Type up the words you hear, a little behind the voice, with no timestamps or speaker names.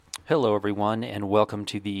Hello, everyone, and welcome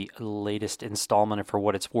to the latest installment of For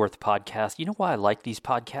What It's Worth podcast. You know why I like these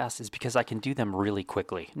podcasts is because I can do them really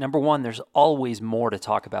quickly. Number one, there's always more to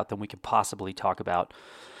talk about than we could possibly talk about.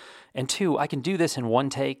 And two, I can do this in one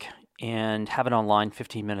take and have it online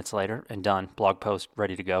 15 minutes later and done. Blog post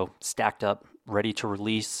ready to go, stacked up, ready to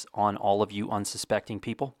release on all of you unsuspecting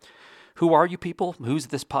people. Who are you people? Who's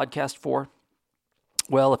this podcast for?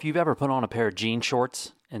 Well, if you've ever put on a pair of jean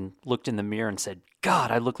shorts and looked in the mirror and said,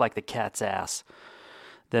 God, I look like the cat's ass,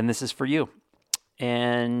 then this is for you.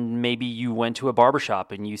 And maybe you went to a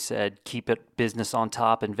barbershop and you said, keep it business on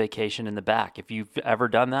top and vacation in the back. If you've ever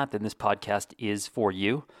done that, then this podcast is for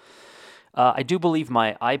you. I do believe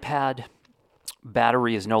my iPad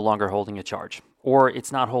battery is no longer holding a charge, or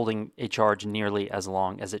it's not holding a charge nearly as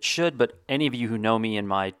long as it should. But any of you who know me in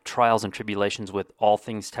my trials and tribulations with all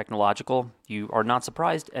things technological, you are not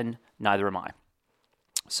surprised, and neither am I.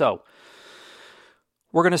 So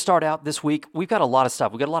we're going to start out this week. We've got a lot of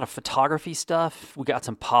stuff. We've got a lot of photography stuff. We got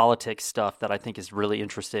some politics stuff that I think is really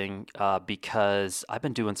interesting because I've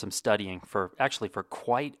been doing some studying for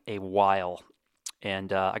quite a while.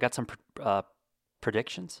 And I got some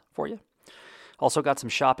predictions for you. Also got some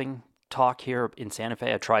shopping talk here in Santa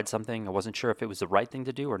Fe. I tried something. I wasn't sure if it was the right thing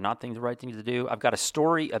to do or not the right thing to do. I've got a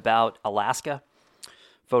story about Alaska,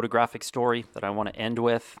 photographic story that I want to end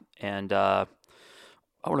with. And I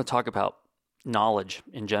want to talk about knowledge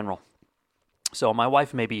in general. So my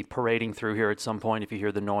wife may be parading through here at some point if you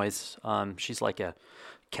hear the noise. She's like a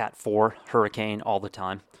Cat 4 hurricane all the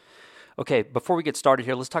time. Okay, before we get started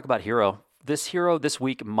here, let's talk about Hero. This hero this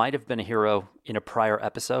week might have been a hero in a prior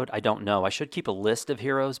episode. I don't know. I should keep a list of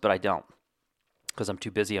heroes, but I don't because I'm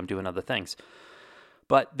too busy. I'm doing other things.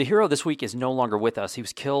 But the hero this week is no longer with us. He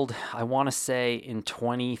was killed, I want to say, in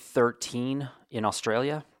 2013 in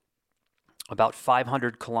Australia, about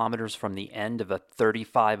 500 kilometers from the end of a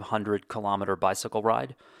 3,500 kilometer bicycle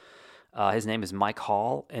ride. His name is Mike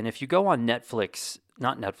Hall. And if you go on Amazon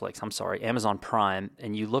Prime,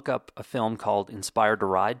 and you look up a film called Inspired to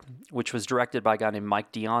Ride, which was directed by a guy named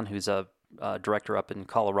Mike Dion, who's a director up in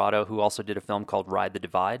Colorado, who also did a film called Ride the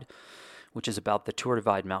Divide, which is about the Tour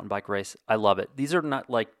Divide mountain bike race. I love it. These are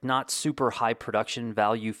not super high production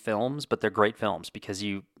value films, but they're great films because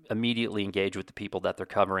you immediately engage with the people that they're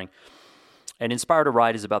covering. And Inspired to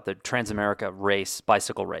Ride is about the Transamerica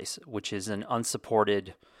bicycle race, which is an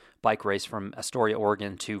unsupported bike race from Astoria,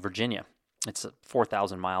 Oregon to Virginia. It's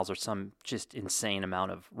 4,000 miles or some just insane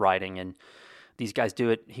amount of riding. And these guys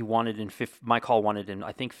do it. Mike Hall wanted in,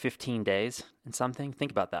 I think, 15 days and something.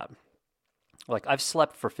 Think about that. Like, I've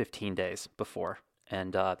slept for 15 days before,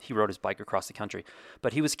 and he rode his bike across the country.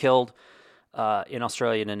 But he was killed in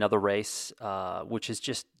Australia in another race, which is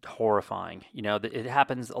just horrifying. You know, it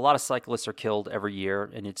happens. A lot of cyclists are killed every year,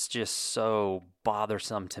 and it's just so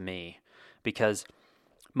bothersome to me because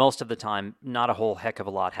most of the time, not a whole heck of a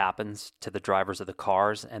lot happens to the drivers of the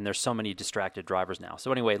cars, and there's so many distracted drivers now.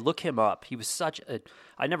 So anyway, look him up. He was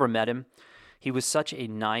I never met him. He was such a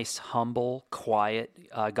nice, humble, quiet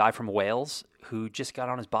guy from Wales who just got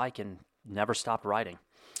on his bike and never stopped riding.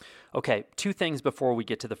 Okay, two things before we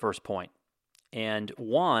get to the first point. And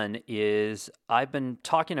one is I've been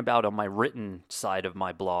talking about on my written side of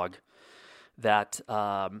my blog that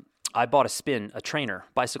I bought a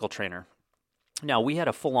bicycle trainer. Now, we had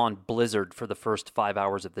a full-on blizzard for the first 5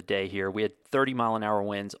 hours of the day here. We had 30-mile-an-hour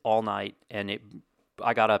winds all night, and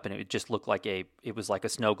I got up, and it just looked like it was like a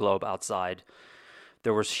snow globe outside.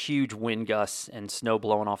 There was huge wind gusts and snow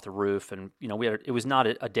blowing off the roof, and it was not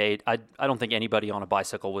a day. I don't think anybody on a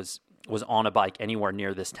bicycle was on a bike anywhere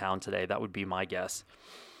near this town today. That would be my guess.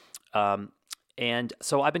 And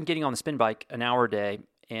so I've been getting on the spin bike an hour a day,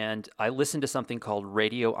 and I listened to something called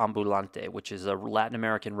Radio Ambulante, which is a Latin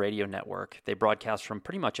American radio network. They broadcast from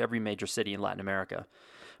pretty much every major city in Latin America,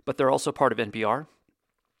 but they're also part of NPR.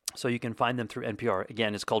 So you can find them through NPR.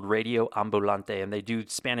 Again, it's called Radio Ambulante, and they do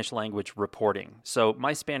Spanish language reporting. So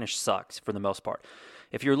my Spanish sucks for the most part.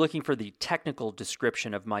 If you're looking for the technical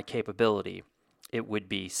description of my capability, it would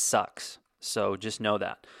be sucks. So just know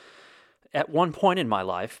that. At one point in my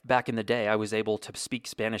life, back in the day, I was able to speak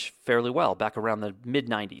Spanish fairly well, back around the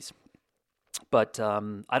mid-90s. But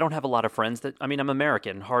I don't have a lot of friends I'm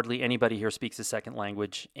American. Hardly anybody here speaks a second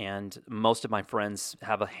language, and most of my friends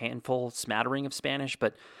have a smattering of Spanish,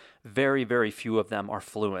 but very, very few of them are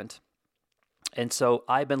fluent. And so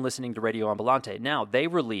I've been listening to Radio Ambulante. Now,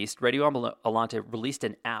 Radio Ambulante released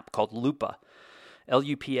an app called Lupa,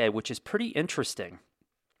 Lupa, which is pretty interesting.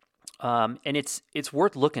 And it's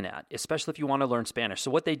worth looking at, especially if you want to learn Spanish.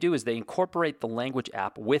 So what they do is they incorporate the language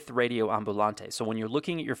app with Radio Ambulante. So when you're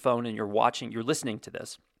looking at your phone and you're listening to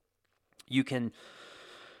this, you can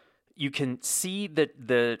you can see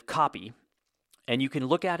the copy, and you can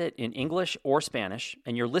look at it in English or Spanish,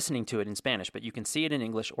 and you're listening to it in Spanish, but you can see it in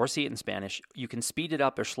English or see it in Spanish. You can speed it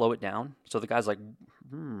up or slow it down. So the guy's like,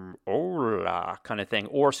 hola, kind of thing,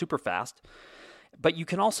 or super fast. But you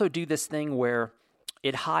can also do this thing where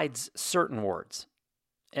it hides certain words.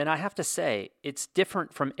 And I have to say, it's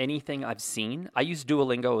different from anything I've seen. I use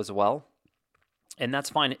Duolingo as well, and that's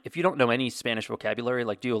fine. If you don't know any Spanish vocabulary,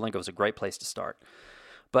 like Duolingo is a great place to start.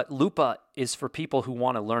 But Lupa is for people who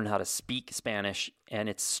want to learn how to speak Spanish, and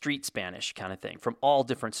it's street Spanish kind of thing from all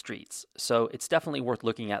different streets. So it's definitely worth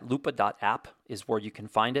looking at. Lupa.app is where you can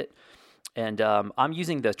find it. And I'm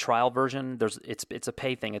using the trial version. It's a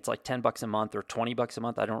pay thing. It's like $10 a month or $20 a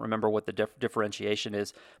month. I don't remember what the differentiation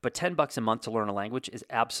is, but $10 a month to learn a language is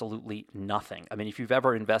absolutely nothing. I mean, if you've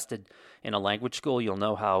ever invested in a language school, you'll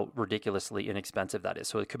know how ridiculously inexpensive that is.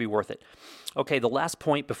 So it could be worth it. Okay, the last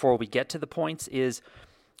point before we get to the points is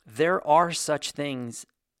there are such thing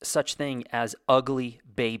as ugly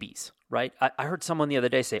babies, right? I heard someone the other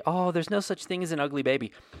day say, "Oh, there's no such thing as an ugly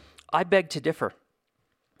baby." I beg to differ.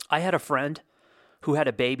 I had a friend who had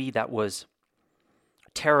a baby that was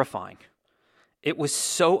terrifying. It was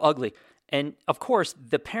so ugly. And of course,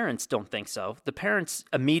 the parents don't think so. The parents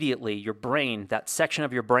immediately, your brain, that section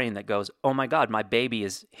of your brain that goes, "Oh my God, my baby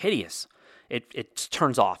is hideous." It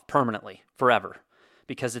turns off permanently, forever,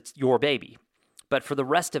 because it's your baby. But for the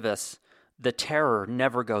rest of us, the terror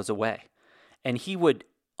never goes away. And he would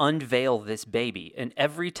unveil this baby. And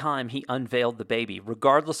every time he unveiled the baby,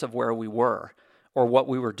 regardless of where we were, or what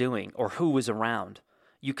we were doing, or who was around,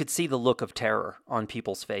 you could see the look of terror on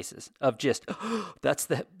people's faces of just, that's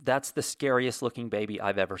the scariest looking baby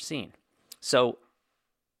I've ever seen. So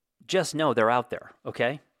just know they're out there,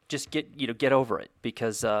 okay? Just get over it,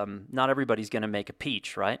 because not everybody's going to make a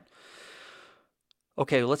peach, right?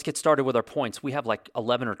 Okay, let's get started with our points. We have like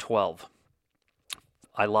 11 or 12.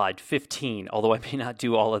 I lied, 15, although I may not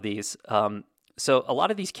do all of these. So a lot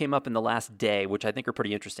of these came up in the last day, which I think are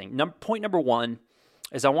pretty interesting. Point number one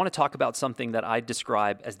is I want to talk about something that I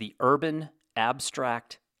describe as the urban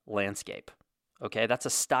abstract landscape. Okay, that's a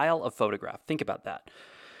style of photograph. Think about that.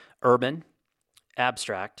 Urban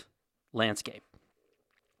abstract landscape.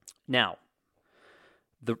 Now,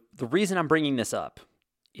 the reason I'm bringing this up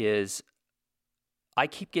is I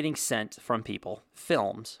keep getting sent from people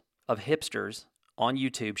films of hipsters on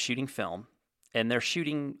YouTube shooting film, and they're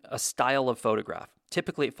shooting a style of photograph.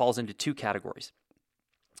 Typically, it falls into two categories.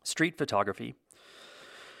 Street photography,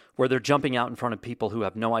 where they're jumping out in front of people who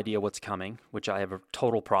have no idea what's coming, which I have a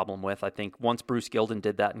total problem with. I think once Bruce Gilden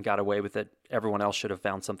did that and got away with it, everyone else should have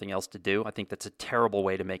found something else to do. I think that's a terrible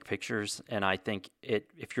way to make pictures, and I think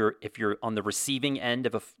if you're on the receiving end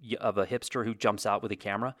of a hipster who jumps out with a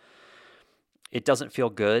camera, it doesn't feel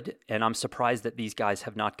good, and I'm surprised that these guys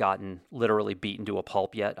have not gotten literally beaten to a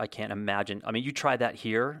pulp yet. I can't imagine. I mean, you try that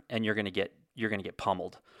here, and you're gonna get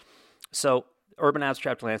pummeled. So, urban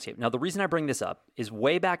abstract landscape. Now, the reason I bring this up is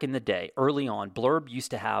way back in the day, early on, Blurb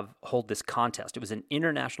used to hold this contest. It was an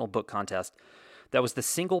international book contest that was the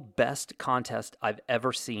single best contest I've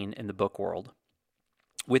ever seen in the book world,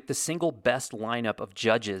 with the single best lineup of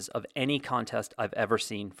judges of any contest I've ever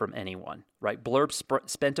seen from anyone, right? Blurb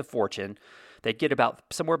spent a fortune. They'd get about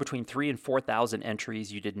somewhere between 3,000 and 4,000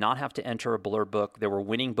 entries. You did not have to enter a Blurb book. There were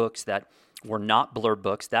winning books that were not Blurb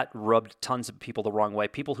books. That rubbed tons of people the wrong way.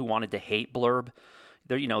 People who wanted to hate Blurb,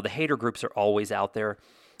 the hater groups are always out there.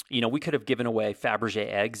 We could have given away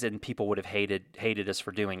Fabergé eggs and people would have hated us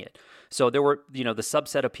for doing it. So there were, the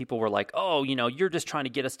subset of people were like, "Oh, you're just trying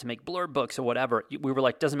to get us to make Blurb books or whatever." We were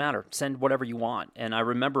like, "Doesn't matter. Send whatever you want." And I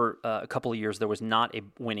remember a couple of years there was not a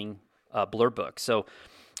winning Blurb book. So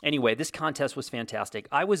anyway, this contest was fantastic.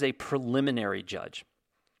 I was a preliminary judge.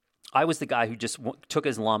 I was the guy who just took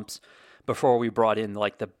his lumps before we brought in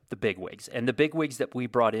like the bigwigs. And the bigwigs that we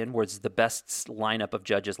brought in was the best lineup of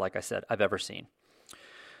judges, like I said, I've ever seen.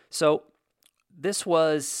 So this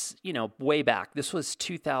was, way back. This was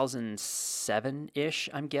 2007-ish,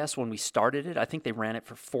 I'm guess, when we started it. I think they ran it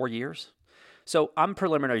for 4 years. So I'm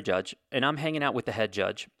preliminary judge, and I'm hanging out with the head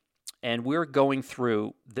judge, and we're going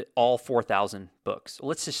through all 4,000 books.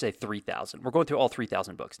 Let's just say 3,000. We're going through all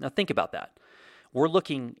 3,000 books. Now think about that. We're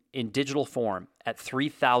looking in digital form at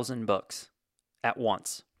 3,000 books at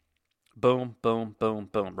once. Boom, boom, boom,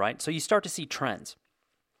 boom, right? So you start to see trends.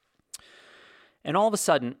 And all of a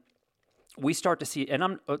sudden, we start to see,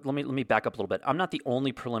 and let me back up a little bit. I'm not the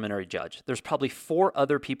only preliminary judge. There's probably 4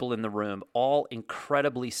 other people in the room, all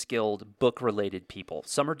incredibly skilled book-related people.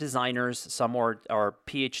 Some are designers, some are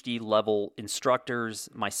PhD-level instructors,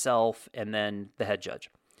 myself, and then the head judge.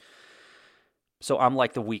 So I'm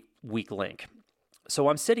like the weak link. So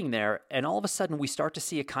I'm sitting there, and all of a sudden we start to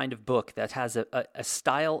see a kind of book that has a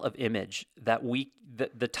style of image that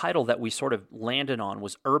the title that we sort of landed on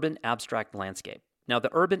was Urban Abstract Landscape. Now, the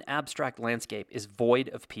urban abstract landscape is void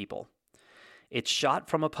of people. It's shot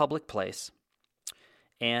from a public place,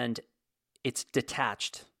 and it's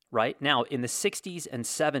detached, right? Now, in the 60s and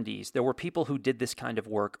 70s, there were people who did this kind of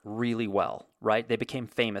work really well, right? They became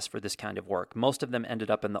famous for this kind of work. Most of them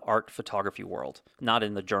ended up in the art photography world, not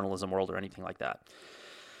in the journalism world or anything like that.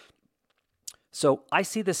 So I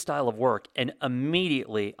see this style of work, and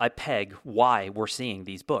immediately I peg why we're seeing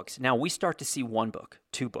these books. Now, we start to see 1 book,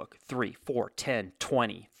 2 book, 3, 4, 10,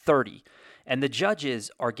 20, 30, and the judges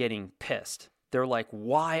are getting pissed. They're like,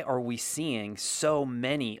 why are we seeing so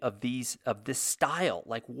many of this style?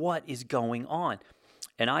 Like, what is going on?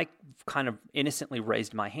 And I kind of innocently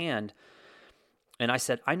raised my hand, and I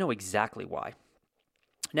said, I know exactly why.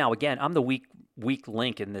 Now, again, I'm the weak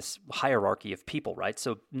link in this hierarchy of people, right?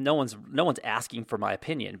 So no one's asking for my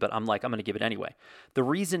opinion, but I'm like, I'm going to give it anyway. The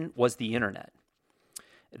reason was the internet.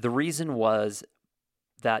 The reason was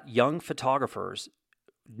that young photographers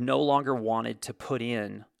no longer wanted to put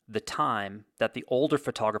in the time that the older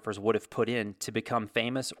photographers would have put in to become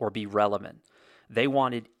famous or be relevant. They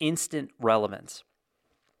wanted instant relevance.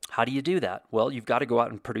 How do you do that? Well, you've got to go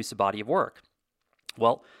out and produce a body of work.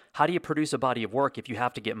 Well, how do you produce a body of work if you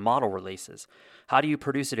have to get model releases? How do you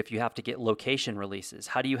produce it if you have to get location releases?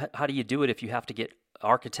 How do you do it if you have to get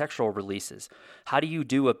architectural releases? How do you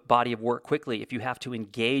do a body of work quickly if you have to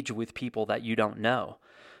engage with people that you don't know?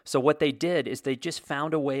 So what they did is they just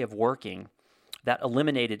found a way of working that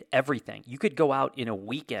eliminated everything. You could go out in a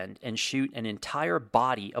weekend and shoot an entire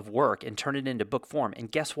body of work and turn it into book form. And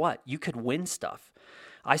guess what? You could win stuff.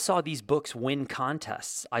 I saw these books win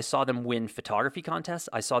contests. I saw them win photography contests.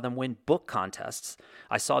 I saw them win book contests.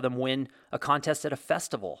 I saw them win a contest at a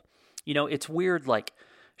festival. You know, it's weird, like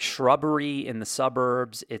shrubbery in the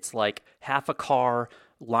suburbs. It's like half a car,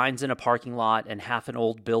 lines in a parking lot, and half an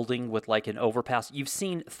old building with like an overpass. You've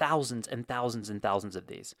seen thousands and thousands and thousands of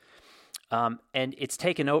these. And it's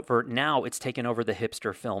taken over the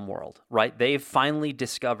hipster film world, right? They've finally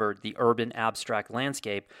discovered the urban abstract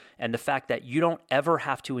landscape and the fact that you don't ever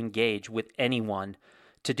have to engage with anyone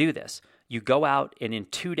to do this. You go out and in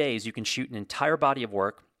 2 days, you can shoot an entire body of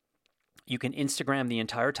work. You can Instagram the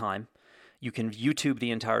entire time. You can YouTube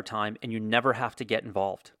the entire time, and you never have to get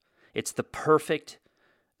involved. It's the perfect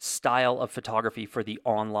style of photography for the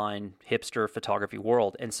online hipster photography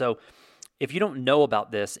world. And so if you don't know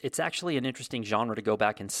about this, it's actually an interesting genre to go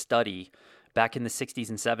back and study back in the 60s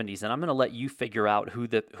and 70s. And I'm going to let you figure out who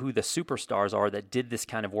the superstars are that did this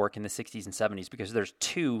kind of work in the 60s and 70s, because there's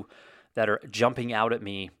 2 that are jumping out at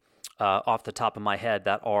me off the top of my head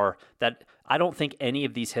that I don't think any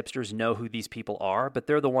of these hipsters know who these people are, but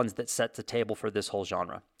they're the ones that set the table for this whole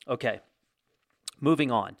genre. Okay, moving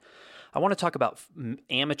on. I want to talk about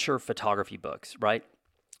amateur photography books, right?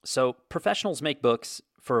 So professionals make books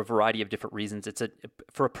for a variety of different reasons.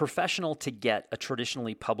 For a professional to get a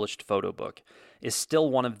traditionally published photo book is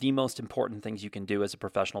still one of the most important things you can do as a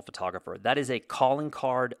professional photographer. That is a calling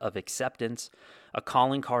card of acceptance, a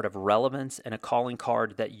calling card of relevance, and a calling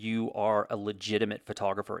card that you are a legitimate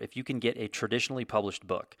photographer if you can get a traditionally published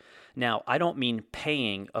book. Now, I don't mean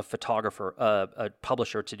paying a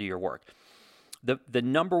publisher to do your work. The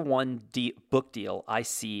number one book deal I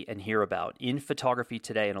see and hear about in photography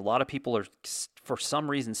today, and a lot of people are, for some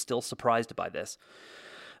reason, still surprised by this.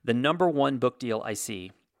 The number one book deal I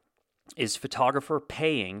see is photographer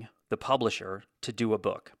paying the publisher to do a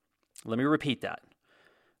book. Let me repeat that.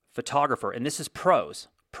 Photographer, and this is pro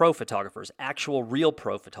photographers, actual real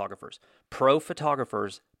pro photographers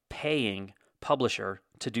paying publisher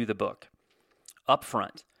to do the book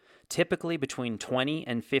upfront. Typically between $20,000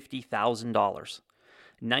 and $50,000.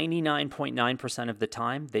 99.9% of the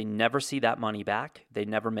time, they never see that money back. They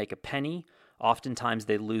never make a penny. Oftentimes,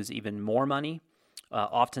 they lose even more money.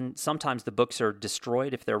 Sometimes the books are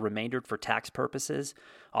destroyed if they're remaindered for tax purposes.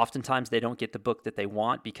 Oftentimes, they don't get the book that they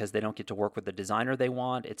want because they don't get to work with the designer they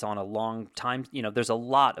want. It's on a long time. There's a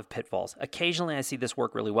lot of pitfalls. Occasionally, I see this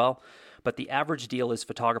work really well, but the average deal is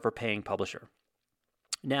photographer paying publisher.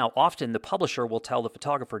 Now, often the publisher will tell the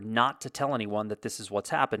photographer not to tell anyone that this is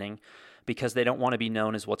what's happening because they don't want to be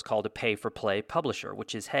known as what's called a pay-for-play publisher,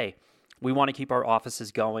 which is, hey, we want to keep our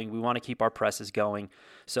offices going. We want to keep our presses going.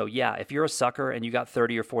 So yeah, if you're a sucker and you got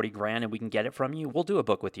 30 or 40 grand and we can get it from you, we'll do a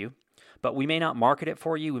book with you. But we may not market it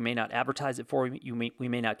for you. We may not advertise it for you. We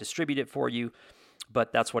may not distribute it for you,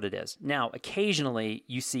 but that's what it is. Now, occasionally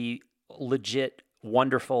you see legit,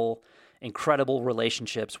 wonderful, incredible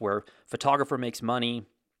relationships where photographer makes money,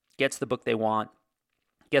 gets the book they want,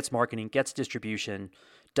 gets marketing, gets distribution,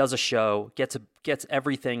 does a show, gets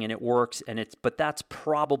everything, and it works. But that's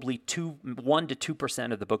probably 1 to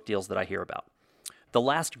 2% of the book deals that I hear about. The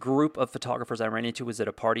last group of photographers I ran into was at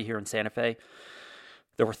a party here in Santa Fe.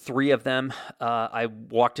 There were 3 of them. I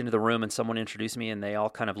walked into the room and someone introduced me, and they all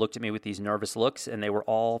kind of looked at me with these nervous looks, and they were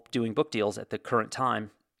all doing book deals at the current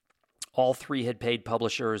time. All 3 had paid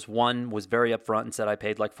publishers. One was very upfront and said, I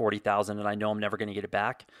paid like $40,000 and I know I'm never going to get it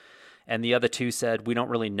back. And the other 2 said, we don't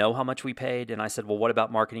really know how much we paid. And I said, well, what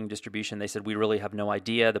about marketing distribution? They said, we really have no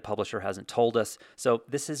idea. The publisher hasn't told us. So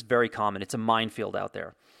this is very common. It's a minefield out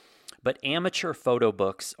there. But amateur photo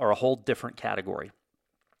books are a whole different category.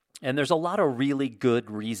 And there's a lot of really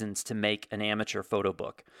good reasons to make an amateur photo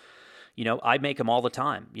book. You know, I make them all the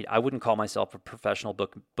time. I wouldn't call myself a professional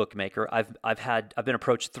bookmaker. I've been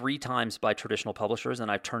approached 3 times by traditional publishers,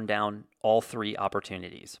 and I've turned down all 3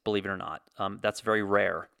 opportunities, believe it or not. That's very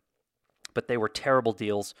rare. But they were terrible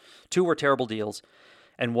deals. 2 were terrible deals,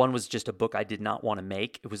 and 1 was just a book I did not want to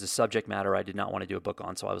make. It was a subject matter I did not want to do a book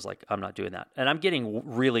on, so I was like, I'm not doing that. And I'm getting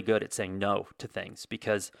really good at saying no to things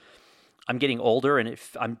because I'm getting older, and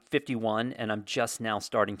I'm 51, and I'm just now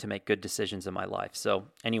starting to make good decisions in my life. So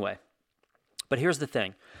anyway, but here's the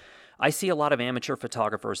thing. I see a lot of amateur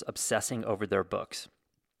photographers obsessing over their books.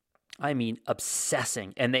 I mean,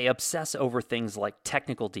 obsessing, and they obsess over things like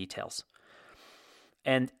technical details.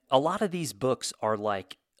 And a lot of these books are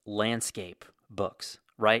like landscape books,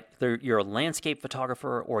 right? You're a landscape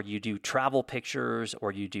photographer, or you do travel pictures,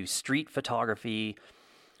 or you do street photography.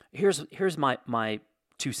 Here's my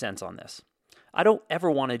 2 cents on this. I don't ever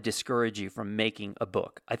want to discourage you from making a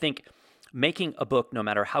book. I think making a book, no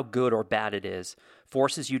matter how good or bad it is,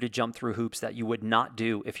 forces you to jump through hoops that you would not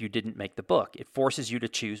do if you didn't make the book. It forces you to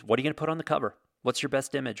choose, what are you going to put on the cover? What's your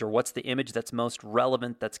best image, or what's the image that's most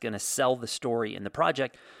relevant that's going to sell the story in the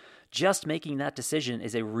project? Just making that decision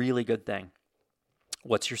is a really good thing.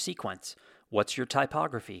 What's your sequence? What's your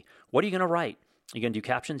typography? What are you going to write? Are you going to do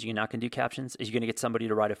captions? Are you not going to do captions? Are you going to get somebody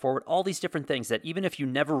to write it forward? All these different things that even if you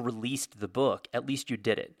never released the book, at least you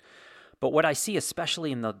did it. But what I see,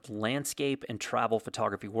 especially in the landscape and travel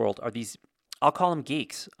photography world, are these, I'll call them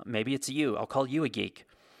geeks. Maybe it's you. I'll call you a geek.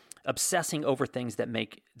 Obsessing over things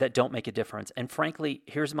that don't make a difference. And frankly,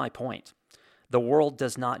 here's my point. The world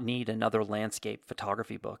does not need another landscape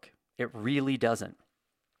photography book. It really doesn't.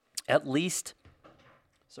 At least,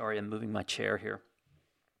 sorry, I'm moving my chair here.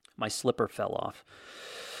 My slipper fell off.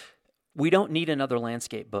 We don't need another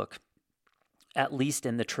landscape book, at least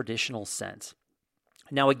in the traditional sense.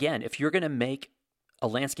 Now, again, if you're going to make a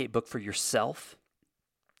landscape book for yourself,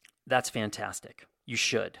 that's fantastic. You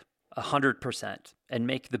should, 100%, and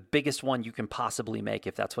make the biggest one you can possibly make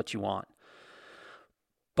if that's what you want.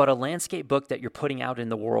 But a landscape book that you're putting out in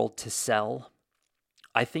the world to sell,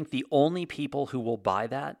 I think the only people who will buy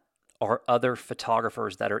that are other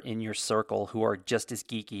photographers that are in your circle who are just as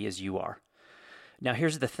geeky as you are. Now,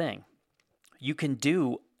 here's the thing. You can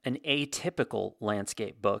do an atypical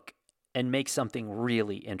landscape book and make something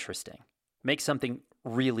really interesting.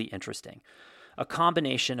 A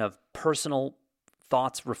combination of personal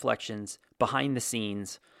thoughts, reflections, behind the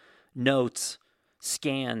scenes, notes,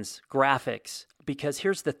 scans, graphics. Because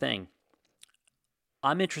here's the thing.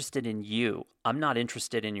 I'm interested in you. I'm not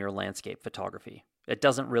interested in your landscape photography. It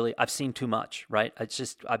doesn't really, I've seen too much, right?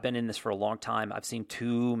 I've been in this for a long time. I've seen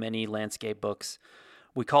too many landscape books.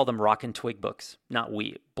 We call them rock and twig books. Not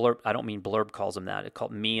we. Blurb, I don't mean Blurb calls them that. It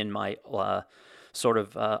called me and my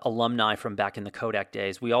alumni from back in the Kodak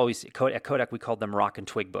days. At Kodak, we called them rock and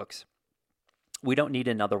twig books. We don't need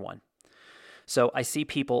another one. So I see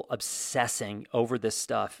people obsessing over this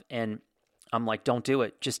stuff, and I'm like, don't do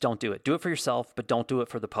it. Just don't do it. Do it for yourself, but don't do it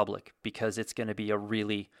for the public, because it's going to be a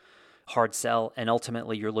really hard sell, and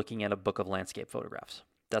ultimately you're looking at a book of landscape photographs.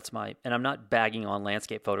 And I'm not bagging on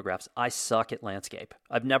landscape photographs. I suck at landscape.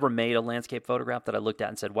 I've never made a landscape photograph that I looked at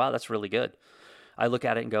and said, wow, that's really good. I look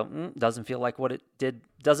at it and go, doesn't feel like what it did,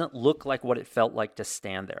 doesn't look like what it felt like to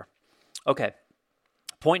stand there. Okay.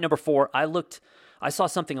 Point number 4, I saw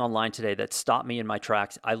something online today that stopped me in my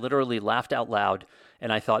tracks. I literally laughed out loud,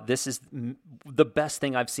 and I thought, this is the best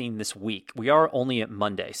thing I've seen this week. We are only at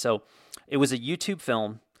Monday. So it was a YouTube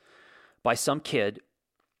film by some kid,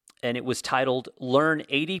 and it was titled, Learn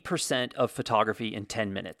 80% of Photography in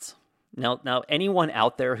 10 Minutes. Now, anyone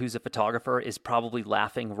out there who's a photographer is probably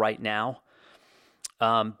laughing right now.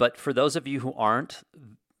 But for those of you who aren't,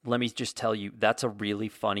 let me just tell you, that's a really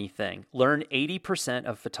funny thing. Learn 80%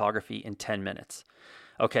 of photography in 10 minutes.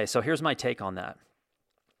 Okay, so here's my take on that.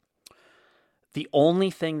 The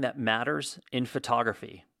only thing that matters in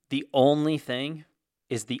photography, the only thing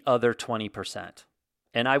is the other 20%.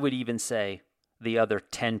 And I would even say the other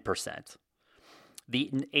 10%.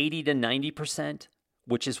 The 80 to 90%,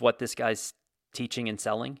 which is what this guy's teaching and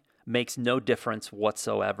selling, makes no difference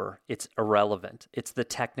whatsoever. It's irrelevant. It's the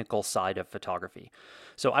technical side of photography.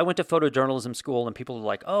 So I went to photojournalism school, and people are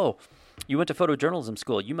like, oh, you went to photojournalism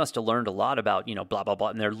school. You must have learned a lot about, blah, blah, blah.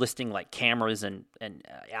 And they're listing like cameras and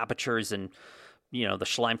apertures and, the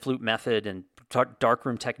Schleimflute method and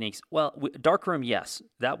darkroom techniques. Well, darkroom, yes,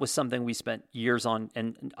 that was something we spent years on.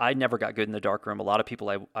 And I never got good in the darkroom. A lot of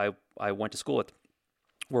people I went to school with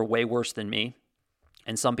were way worse than me.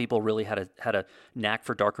 And some people really had a knack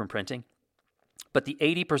for darkroom printing. But the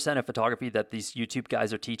 80% of photography that these YouTube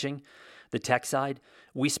guys are teaching, the tech side,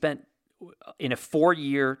 we spent, in a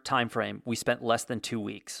 4-year time frame, we spent less than 2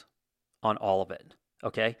 weeks on all of it,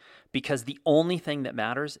 okay? Because the only thing that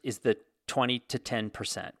matters is the 20 to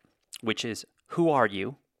 10%, which is, who are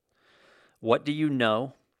you? What do you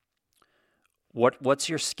know? What's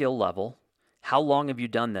your skill level? How long have you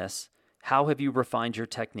done this? How have you refined your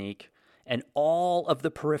technique? And all of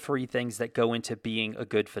the periphery things that go into being a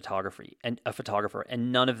good photographer,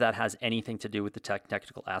 and none of that has anything to do with the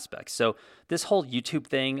technical aspects. So this whole YouTube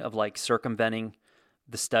thing of like circumventing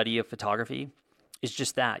the study of photography is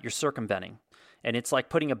just that. You're circumventing. And it's like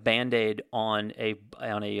putting a Band-Aid on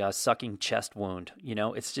a sucking chest wound.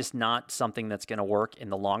 It's just not something that's going to work in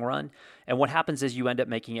the long run. And what happens is you end up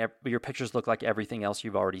making your pictures look like everything else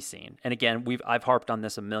you've already seen. And again, I've harped on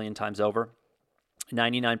this a million times over.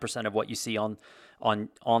 99% of what you see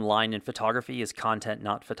online in photography is content,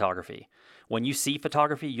 not photography. When you see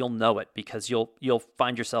photography, you'll know it because you'll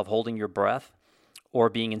find yourself holding your breath or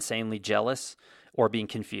being insanely jealous or being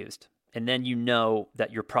confused. And then you know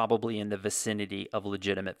that you're probably in the vicinity of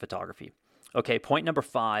legitimate photography. Okay, point number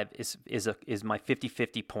 5 is my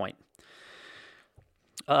 50-50 point.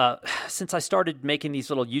 Since I started making these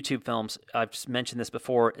little YouTube films, I've mentioned this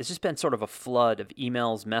before, it's just been sort of a flood of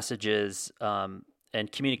emails, messages, and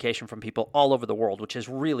communication from people all over the world, which is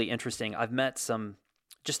really interesting. I've met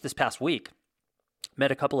just this past week,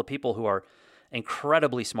 met a couple of people who are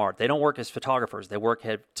incredibly smart. They don't work as photographers. They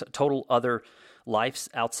have total other lives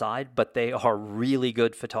outside, but they are really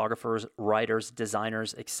good photographers, writers,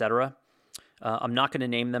 designers, etc. I'm not going to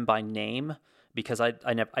name them by name because I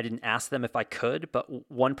didn't ask them if I could, but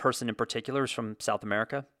one person in particular is from South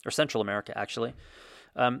America, or Central America, actually.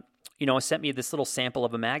 Sent me this little sample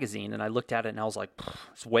of a magazine, and I looked at it, and I was like,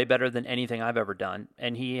 it's way better than anything I've ever done.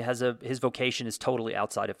 And his vocation is totally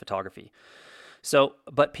outside of photography. So,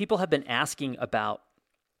 but people have been asking about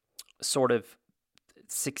sort of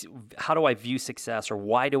how do I view success, or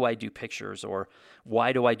why do I do pictures, or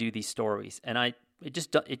why do I do these stories? And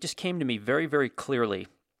it just came to me very, very clearly.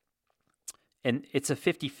 And it's a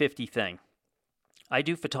 50-50 thing. I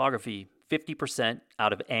do photography 50%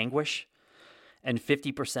 out of anguish and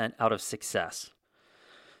 50% out of success.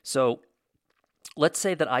 So let's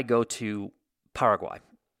say that I go to Paraguay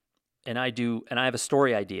and I have a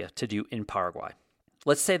story idea to do in Paraguay.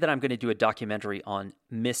 Let's say that I'm going to do a documentary on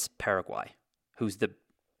Miss Paraguay, who's the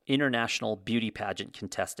international beauty pageant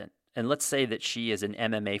contestant. And let's say that she is an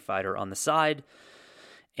MMA fighter on the side,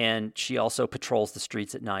 and she also patrols the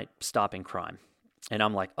streets at night stopping crime. And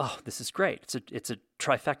I'm like, oh, this is great. It's a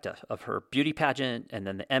trifecta of her beauty pageant and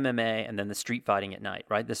then the MMA and then the street fighting at night,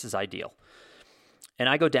 right? This is ideal. And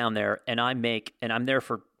I go down there and I'm there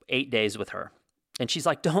for 8 days with her. And she's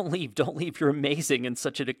like, don't leave. You're amazing and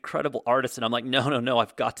such an incredible artist. And I'm like, no,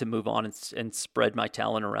 I've got to move on and spread my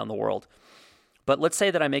talent around the world. But let's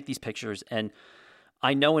say that I make these pictures and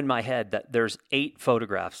I know in my head that there's 8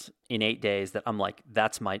 photographs in 8 days that I'm like,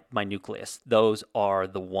 that's my nucleus. Those are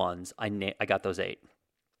the ones. I got those 8.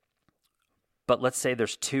 But let's say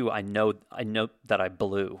there's 2 I know that I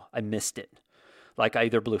blew. I missed it. Like I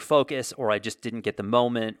either blew focus or I just didn't get the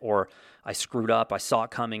moment or I screwed up. I saw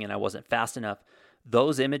it coming and I wasn't fast enough.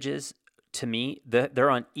 Those images, to me, they're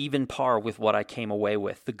on even par with what I came away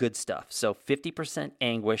with, the good stuff. So 50%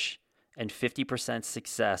 anguish and 50%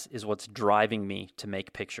 success is what's driving me to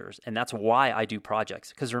make pictures. And that's why I do projects.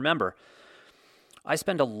 Because remember, I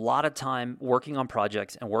spend a lot of time working on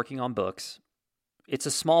projects and working on books. It's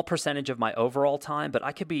a small percentage of my overall time, but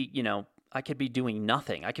I could be doing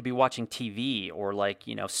nothing. I could be watching TV or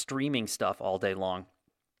streaming stuff all day long.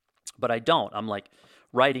 But I don't. I'm like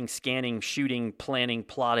writing, scanning, shooting, planning,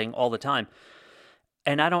 plotting all the time.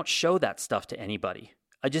 And I don't show that stuff to anybody.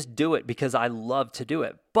 I just do it because I love to do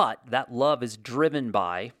it. But that love is driven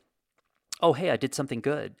by, oh, hey, I did something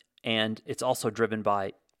good. And it's also driven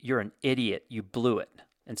by, you're an idiot. You blew it.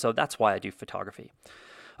 And so that's why I do photography.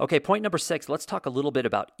 Okay, point number 6, let's talk a little bit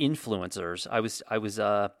about influencers. I was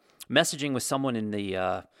messaging with someone in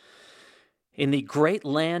the great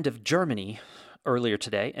land of Germany, earlier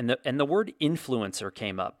today, and the word influencer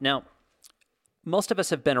came up. Now, most of us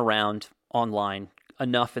have been around online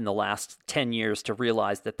enough in the last 10 years to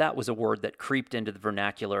realize that that was a word that creeped into the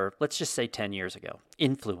vernacular, let's just say 10 years ago,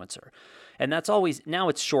 influencer. And that's always, now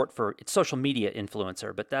it's short for, it's social media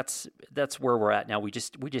influencer, but that's where we're at now. We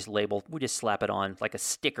just slap it on like a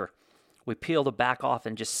sticker. We peel the back off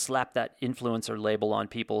and just slap that influencer label on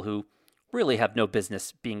people who really have no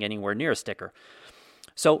business being anywhere near a sticker.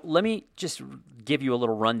 So let me just give you a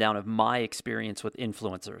little rundown of my experience with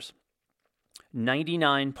influencers.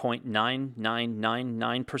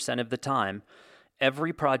 99.9999% of the time,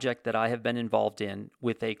 every project that I have been involved in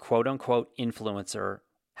with a quote-unquote influencer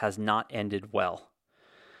has not ended well.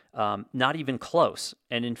 Not even close.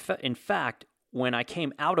 And in fact, when I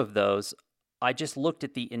came out of those, I just looked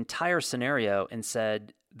at the entire scenario and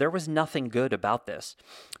said, there was nothing good about this.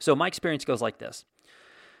 So my experience goes like this.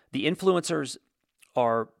 The influencers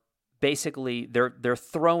are basically, they're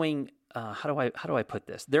throwing, how do I put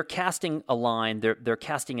this? They're casting a line, they're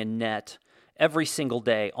casting a net every single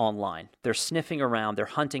day online. They're sniffing around, they're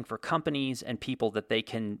hunting for companies and people that they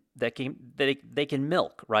can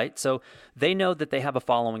milk, right? So they know that they have a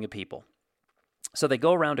following of people. So they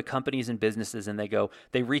go around to companies and businesses and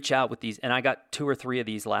they reach out with these, and I got 2 or 3 of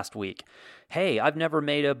these last week. Hey, I've never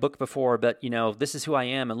made a book before, but this is who I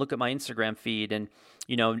am, and look at my Instagram feed, and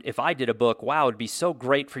if I did a book, wow, it'd be so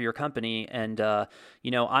great for your company, and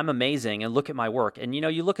I'm amazing, and look at my work. And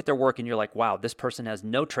you look at their work and you're like, wow, this person has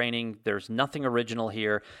no training, there's nothing original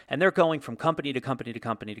here, and they're going from company to company to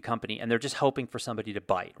company to company, and they're just hoping for somebody to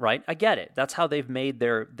bite, right? I get it. That's how they've made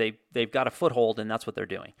they've got a foothold, and that's what they're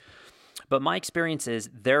doing. But my experience is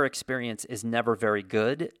their experience is never very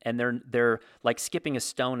good, and they're like skipping a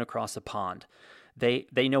stone across a pond.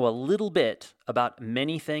 They know a little bit about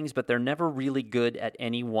many things, but they're never really good at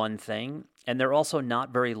any one thing, and they're also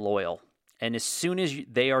not very loyal. And as soon as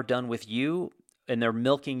they are done with you and they're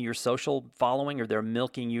milking your social following or they're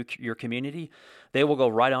milking your community, they will go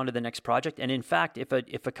right on to the next project. And in fact, if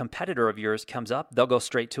a competitor of yours comes up, they'll go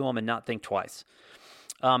straight to them and not think twice.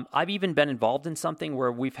 I've even been involved in something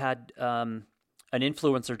where we've had an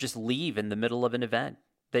influencer just leave in the middle of an event.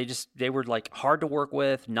 They were like hard to work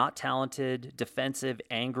with, not talented, defensive,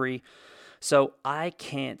 angry. So I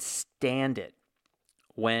can't stand it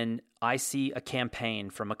when I see a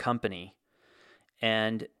campaign from a company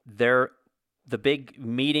and they're the big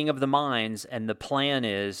meeting of the minds and the plan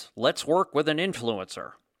is, let's work with an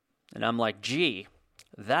influencer. And I'm like, gee,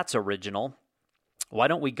 that's original. Why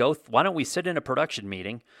don't we sit in a production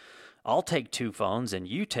meeting? I'll take 2 phones and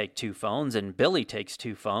you take 2 phones and Billy takes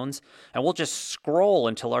 2 phones and we'll just scroll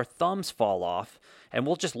until our thumbs fall off and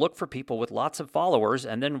we'll just look for people with lots of followers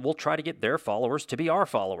and then we'll try to get their followers to be our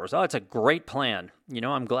followers. Oh, it's a great plan.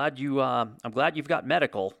 I'm glad you've got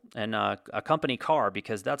medical and a company car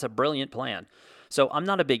because that's a brilliant plan. So I'm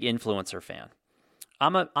not a big influencer fan.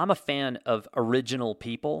 I'm a fan of original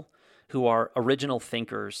people who are original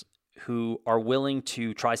thinkers who are willing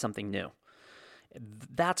to try something new.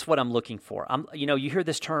 That's what I'm looking for. You hear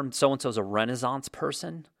this term, so-and-so's a Renaissance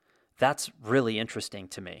person. That's really interesting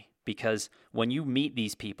to me because when you meet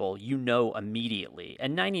these people, you know immediately.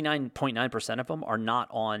 And 99.9% of them are not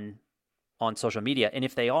on social media. And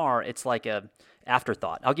if they are, it's like a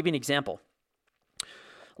afterthought. I'll give you an example.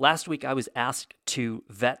 Last week, I was asked to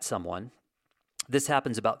vet someone. This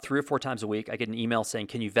happens about 3 or 4 times a week. I get an email saying,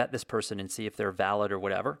 can you vet this person and see if they're valid or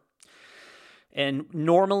whatever? And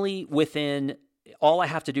normally all I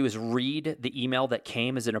have to do is read the email that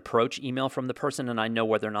came as an approach email from the person, and I know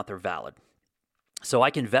whether or not they're valid. So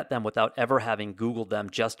I can vet them without ever having Googled them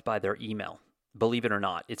just by their email. Believe it or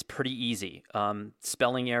not, it's pretty easy.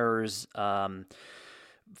 Spelling errors,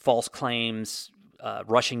 false claims,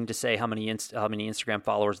 rushing to say how many Instagram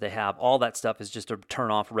followers they have, all that stuff is just a turn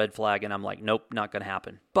off red flag, and I'm like, nope, not going to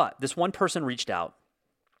happen. But this one person reached out,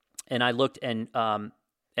 and I looked, and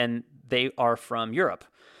they are from Europe.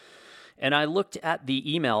 And I looked at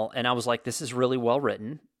the email and I was like, this is really well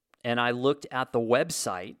written. And I looked at the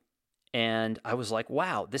website and I was like,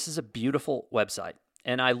 wow, this is a beautiful website.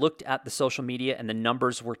 And I looked at the social media and the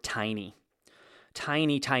numbers were tiny,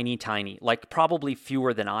 like probably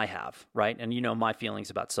fewer than I have, right? And my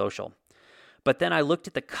feelings about social. But then I looked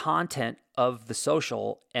at the content of the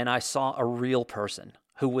social and I saw a real person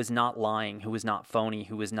who was not lying, who was not phony,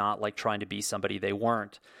 who was not like trying to be somebody they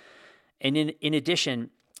weren't. And in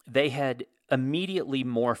addition, they had immediately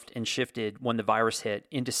morphed and shifted when the virus hit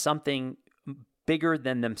into something bigger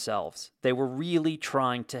than themselves. They were really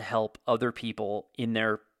trying to help other people in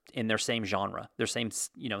their same genre, their same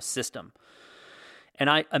system. And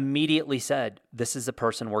I immediately said, "This is a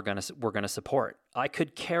person we're gonna support." I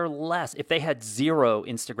could care less. If they had 0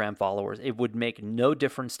 Instagram followers, it would make no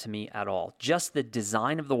difference to me at all. Just the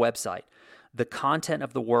design of the website, the content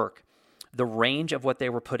of the work, the range of what they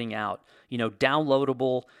were putting out,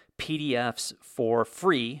 downloadable PDFs for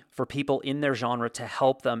free for people in their genre to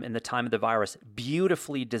help them in the time of the virus,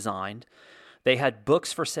 beautifully designed. They had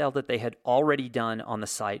books for sale that they had already done on the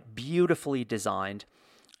site, beautifully designed.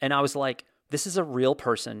 And I was like, this is a real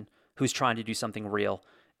person who's trying to do something real.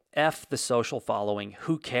 F the social following.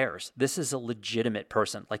 Who cares? This is a legitimate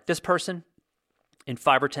person. Like, this person in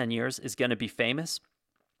 5 or 10 years is going to be famous,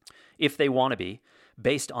 if they want to be,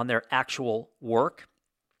 based on their actual work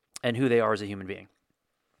and who they are as a human being.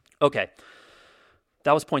 Okay,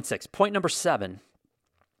 that was point 6. Point number 7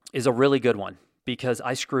 is a really good one because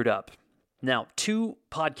I screwed up. Now, 2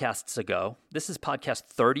 podcasts ago, this is podcast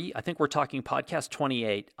 30. I think we're talking podcast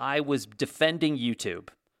 28. I was defending YouTube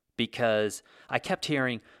because I kept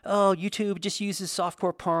hearing, oh, YouTube just uses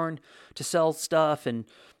softcore porn to sell stuff, and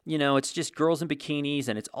it's just girls in bikinis,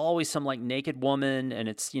 and it's always some like naked woman, and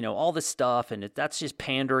it's all this stuff, and that's just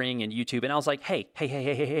pandering and YouTube. And I was like,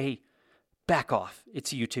 hey, back off.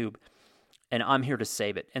 It's YouTube, and I'm here to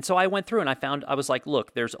save it. And so I went through and I was like,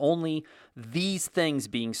 look, there's only these things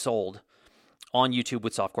being sold on YouTube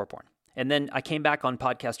with softcore porn. And then I came back on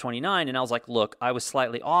podcast 29 and I was like, look, I was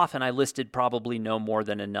slightly off, and I listed probably no more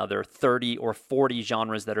than another 30 or 40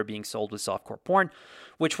 genres that are being sold with softcore porn,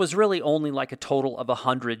 which was really only like a total of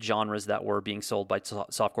 100 genres that were being sold by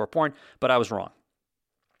softcore porn, but I was wrong.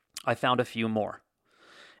 I found a few more.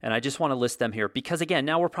 And I just want to list them here because, again,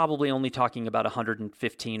 now we're probably only talking about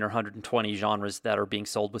 115 or 120 genres that are being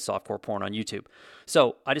sold with softcore porn on YouTube.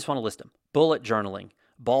 So I just want to list them. Bullet journaling,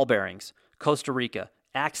 ball bearings, Costa Rica,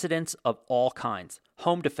 accidents of all kinds,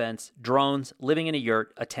 home defense, drones, living in a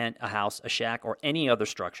yurt, a tent, a house, a shack, or any other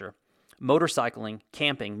structure, motorcycling,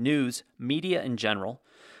 camping, news, media in general,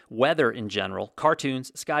 weather in general,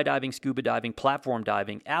 cartoons, skydiving, scuba diving, platform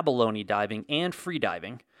diving, abalone diving, and free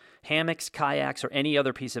diving, hammocks, kayaks, or any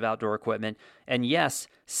other piece of outdoor equipment, and yes,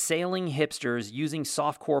 sailing hipsters using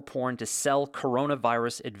softcore porn to sell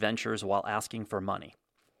coronavirus adventures while asking for money.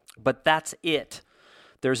 But that's it.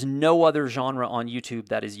 There's no other genre on YouTube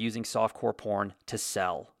that is using softcore porn to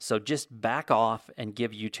sell. So just back off and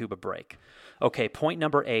give YouTube a break. Okay, point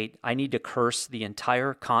number 8, I need to curse the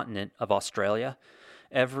entire continent of Australia.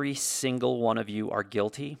 Every single one of you are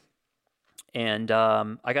guilty. And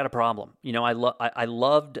I got a problem. I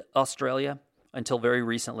loved Australia until very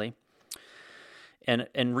recently.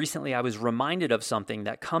 And recently I was reminded of something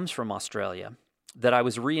that comes from Australia that I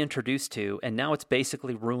was reintroduced to, and now it's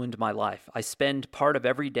basically ruined my life. I spend part of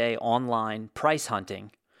every day online price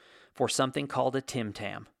hunting for something called a Tim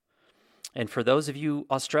Tam. And for those of you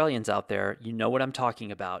Australians out there, you know what I'm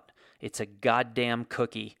talking about. It's a goddamn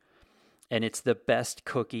cookie, and it's the best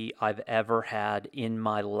cookie I've ever had in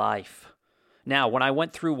my life. Now, when I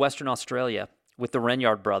went through Western Australia with the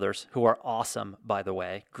Renyard brothers, who are awesome, by the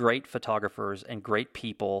way, great photographers and great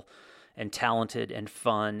people and talented and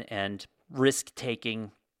fun and risk-taking.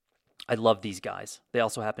 I love these guys. They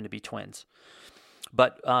also happen to be twins.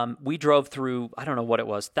 But we drove through, I don't know what it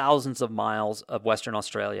was, thousands of miles of Western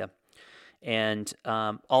Australia. And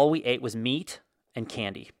all we ate was meat and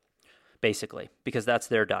candy, basically, because that's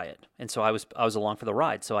their diet. And so I was along for the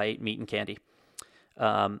ride, so I ate meat and candy.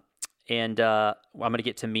 I'm going to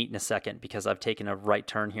get to meat in a second because I've taken a right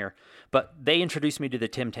turn here. But they introduced me to the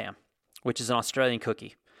Tim Tam, which is an Australian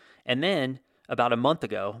cookie. And then about a month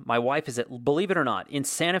ago, my wife is believe it or not, in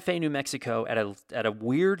Santa Fe, New Mexico at a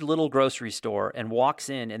weird little grocery store, and walks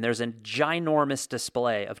in, and there's a ginormous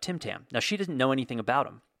display of Tim Tam. Now, she doesn't know anything about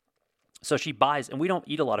them. So she buys, and we don't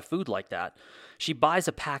eat a lot of food like that. She buys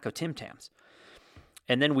a pack of Tim Tams.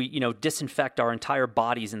 And then we, disinfect our entire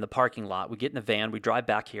bodies in the parking lot. We get in the van, we drive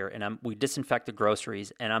back here, and we disinfect the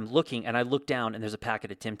groceries, and I look down, and there's a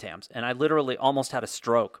packet of Tim Tams. And I literally almost had a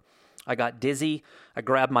stroke. I got dizzy. I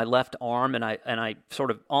grabbed my left arm, and I sort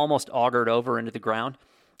of almost augured over into the ground.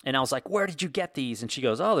 And I was like, "Where did you get these?" And she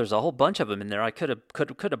goes, "Oh, there's a whole bunch of them in there. I could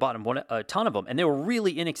have bought them a ton of them, and they were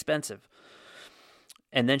really inexpensive."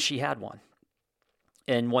 And then she had one.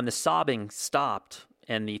 And when the sobbing stopped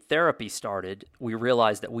and the therapy started, we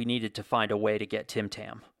realized that we needed to find a way to get Tim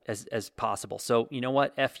Tam as possible. So you know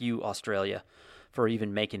what? F you, Australia, for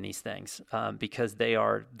even making these things, because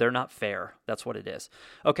they're not fair. That's what it is.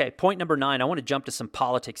 Okay, point number 9, I want to jump to some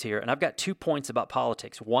politics here, and I've got 2 points about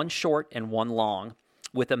politics, one short and one long,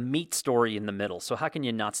 with a meat story in the middle. So how can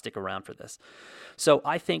you not stick around for this? So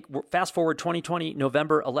I think, fast forward 2020,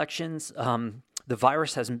 November elections, the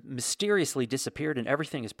virus has mysteriously disappeared and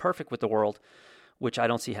everything is perfect with the world, which I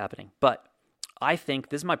don't see happening. But I think,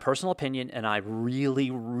 this is my personal opinion, and I really,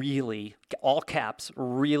 really, all caps,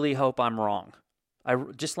 really hope I'm wrong.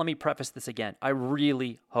 Just let me preface this again. I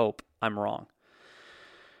really hope I'm wrong.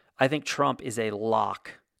 I think Trump is a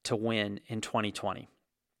lock to win in 2020.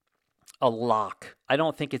 A lock. I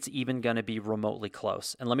don't think it's even going to be remotely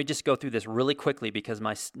close. And let me just go through this really quickly because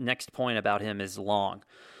my next point about him is long.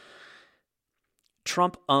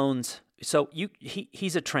 Trump owns, so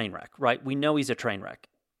he's a train wreck, right? We know he's a train wreck.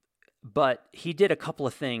 But he did a couple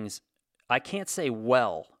of things, I can't say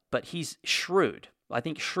well, but he's shrewd. I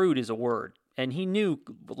think shrewd is a word. And he knew,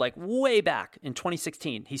 like way back in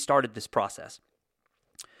 2016, he started this process.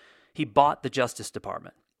 He bought the Justice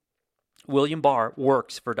Department. William Barr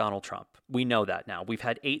works for Donald Trump. We know that now. We've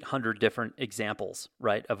had 800 different examples,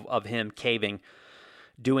 right, of him caving,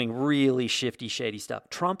 doing really shifty, shady stuff.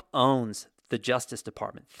 Trump owns the Justice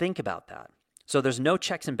Department. Think about that. So there's no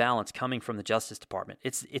checks and balance coming from the Justice Department.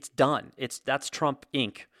 It's done. That's Trump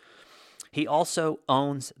Inc. He also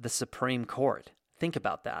owns the Supreme Court. Think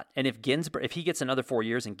about that. And if he gets another 4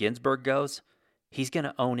 years and Ginsburg goes, he's going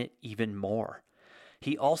to own it even more.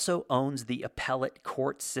 He also owns the appellate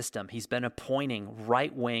court system. He's been appointing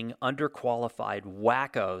right-wing, underqualified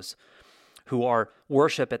wackos who are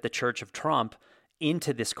worship at the Church of Trump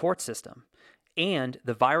into this court system. And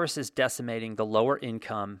the virus is decimating the lower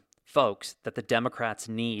income folks that the Democrats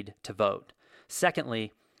need to vote.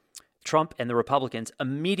 Secondly, Trump and the Republicans,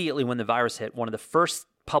 immediately when the virus hit, one of the first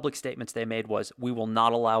public statements they made was, we will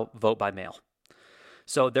not allow vote by mail.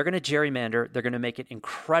 So they're going to gerrymander. They're going to make it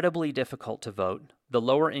incredibly difficult to vote. The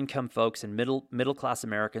lower income folks and middle class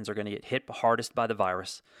Americans are going to get hit hardest by the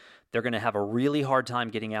virus. They're going to have a really hard time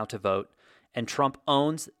getting out to vote. And Trump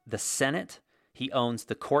owns the Senate. He owns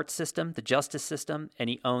the court system, the justice system, and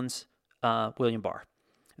he owns William Barr.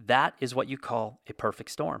 That is what you call a perfect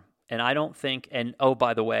storm. And I don't think, and oh,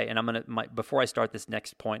 by the way, and I'm going to, before I start this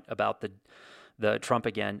next point about the Trump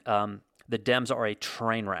again, the Dems are a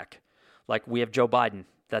train wreck. Like, we have Joe Biden.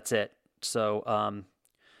 That's it. So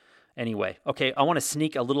anyway, okay, I want to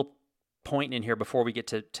sneak a little point in here before we get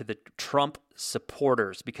to the Trump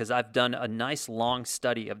supporters, because I've done a nice long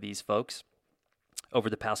study of these folks over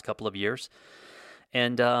the past couple of years.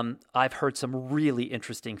 And I've heard some really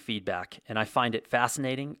interesting feedback, and I find it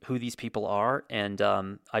fascinating who these people are. And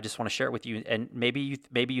I just want to share it with you. And maybe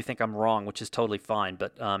you think I'm wrong, which is totally fine.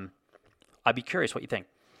 But I'd be curious what you think.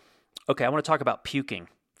 Okay, I want to talk about puking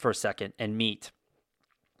for a second and meat.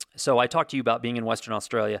 So I talked to you about being in Western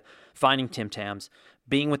Australia, finding Tim Tams,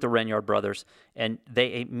 being with the Renyard brothers, and they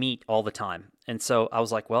ate meat all the time. And so I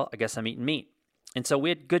was like, well, I guess I'm eating meat. And so we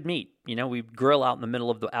had good meat. You know, we'd grill out in the middle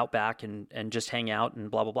of the outback and just hang out and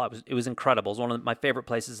blah, blah, blah. It was incredible. It was one of my favorite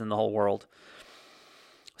places in the whole world.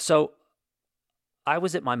 So I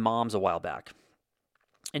was at my mom's a while back.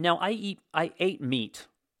 And now I ate meat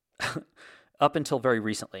up until very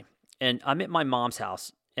recently. And I'm at my mom's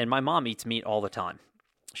house, and my mom eats meat all the time.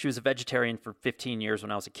 She was a vegetarian for 15 years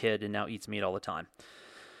when I was a kid and now eats meat all the time.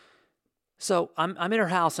 So I'm in her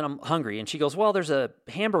house and I'm hungry, and she goes, well, there's a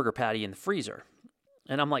hamburger patty in the freezer.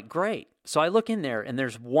 And I'm like, great. So I look in there and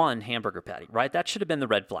there's one hamburger patty, right? That should have been the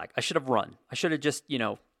red flag. I should have run. I should have just,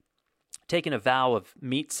 taken a vow of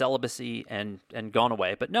meat celibacy and gone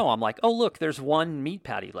away. But no, I'm like, oh, look, there's one meat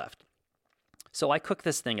patty left. So I cook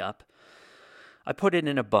this thing up. I put it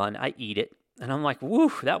in a bun. I eat it. And I'm like,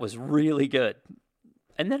 woo, that was really good.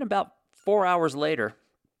 And then about 4 hours later,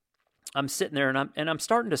 I'm sitting there and I'm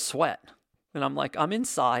starting to sweat. And I'm like, I'm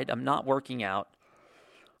inside. I'm not working out.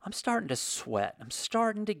 I'm starting to sweat. I'm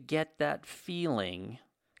starting to get that feeling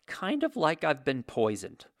kind of like I've been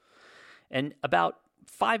poisoned. And about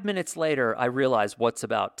 5 minutes later, I realize what's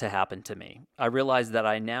about to happen to me. I realize that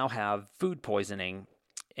I now have food poisoning,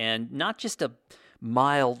 and not just a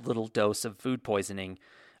mild little dose of food poisoning.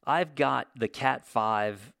 I've got the Cat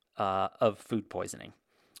 5 of food poisoning.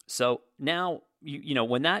 So now,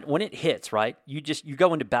 when it hits, right, you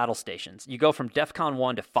go into battle stations. You go from DEFCON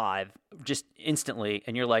 1 to 5 just instantly,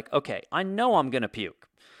 and you're like, okay, I know I'm going to puke.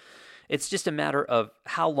 It's just a matter of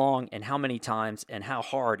how long and how many times and how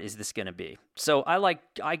hard is this going to be. So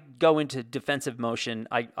I go into defensive motion.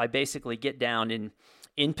 I basically get down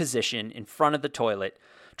in position in front of the toilet,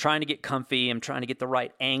 trying to get comfy. I'm trying to get the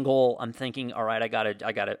right angle. I'm thinking, all right,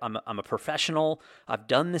 I'm a professional. I've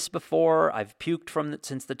done this before. I've puked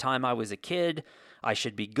since the time I was a kid. I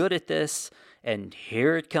should be good at this. And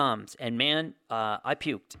here it comes. And man, I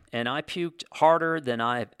puked. And I puked harder than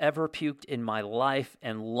I've ever puked in my life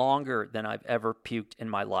and longer than I've ever puked in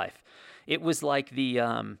my life. It was like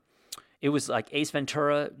It was like Ace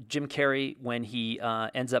Ventura, Jim Carrey, when he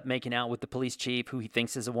ends up making out with the police chief, who he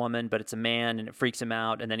thinks is a woman, but it's a man, and it freaks him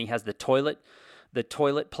out. And then he has the toilet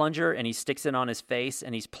plunger, and he sticks it on his face,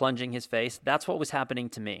 and he's plunging his face. That's what was happening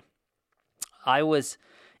to me. I was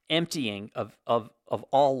emptying of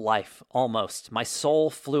all life, almost. My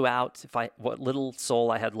soul flew out. What little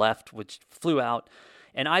soul I had left, which flew out.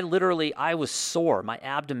 And I was sore. My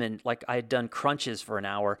abdomen, like I had done crunches for an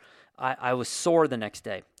hour. I was sore the next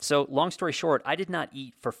day. So long story short, I did not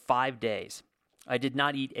eat for 5 days. I did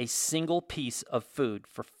not eat a single piece of food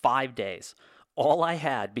for 5 days. All I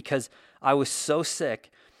had, because I was so sick,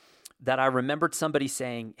 that I remembered somebody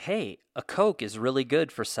saying, hey, a Coke is really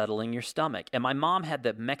good for settling your stomach. And my mom had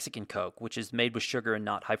the Mexican Coke, which is made with sugar and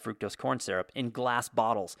not high fructose corn syrup, in glass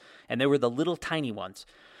bottles. And they were the little tiny ones.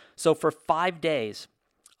 So for 5 days,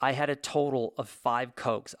 I had a total of 5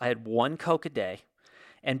 Cokes. I had 1 Coke a day.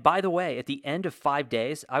 And by the way, at the end of 5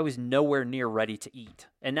 days, I was nowhere near ready to eat.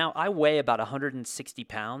 And now I weigh about 160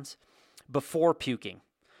 pounds before puking.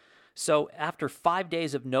 So after 5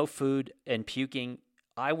 days of no food and puking,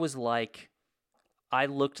 I looked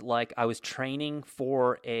like I was training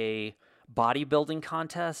for a bodybuilding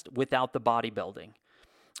contest without the bodybuilding.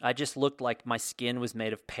 I just looked like my skin was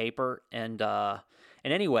made of paper. And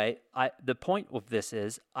anyway, the point of this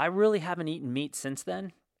is I really haven't eaten meat since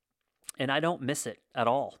then. And I don't miss it at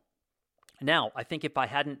all. Now, I think if I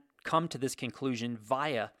hadn't come to this conclusion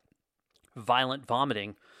via violent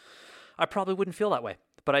vomiting, I probably wouldn't feel that way.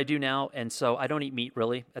 But I do now, and so I don't eat meat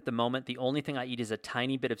really at the moment. The only thing I eat is a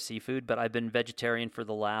tiny bit of seafood, but I've been vegetarian for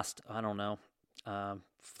the last,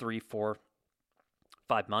 3, 4,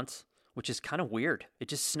 5 months, which is kind of weird. It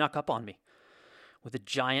just snuck up on me with a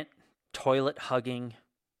giant toilet-hugging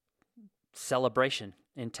celebration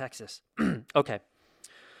in Texas. Okay.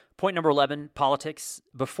 Point number 11, politics.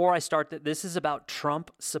 Before I start, this is about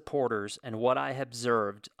Trump supporters and what I've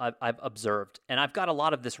observed. And I've got a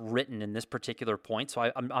lot of this written in this particular point,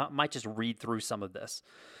 so I might just read through some of this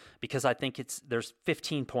because I think there's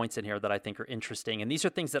 15 points in here that I think are interesting. And these are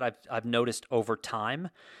things that I've noticed over time.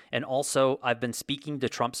 And also, I've been speaking to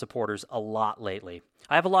Trump supporters a lot lately.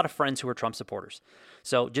 I have a lot of friends who are Trump supporters.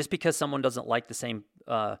 So just because someone doesn't like the same,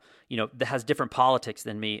 that has different politics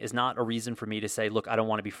than me is not a reason for me to say, look, I don't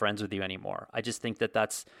want to be friends with you anymore. I just think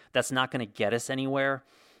that's not going to get us anywhere.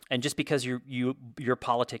 And just because your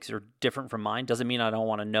politics are different from mine doesn't mean I don't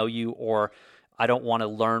want to know you or I don't want to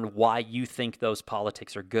learn why you think those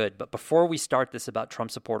politics are good. But before we start this about Trump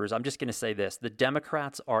supporters, I'm just going to say this. The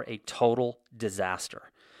Democrats are a total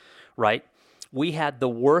disaster, right? We had the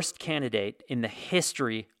worst candidate in the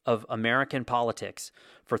history of American politics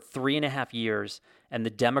for 3.5 years, and the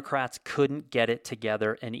Democrats couldn't get it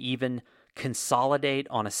together and even consolidate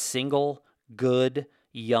on a single good,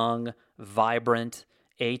 young, vibrant,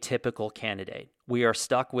 atypical candidate. We are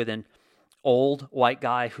stuck with an old white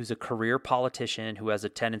guy who's a career politician who has a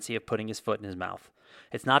tendency of putting his foot in his mouth.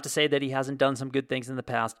 It's not to say that he hasn't done some good things in the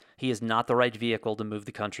past. He is not the right vehicle to move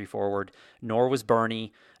the country forward, nor was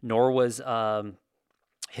Bernie, nor was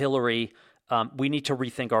Hillary. We need to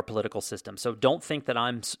rethink our political system. So don't think that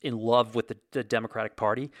I'm in love with the Democratic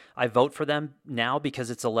Party. I vote for them now because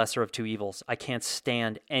it's a lesser of two evils. I can't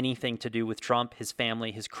stand anything to do with Trump, his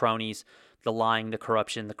family, his cronies, the lying, the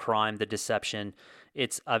corruption, the crime, the deception.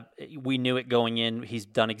 We knew it going in. He's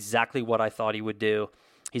done exactly what I thought he would do.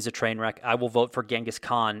 He's a train wreck. I will vote for Genghis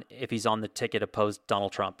Khan if he's on the ticket opposed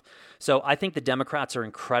Donald Trump. So I think the Democrats are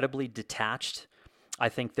incredibly detached. I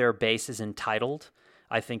think their base is entitled.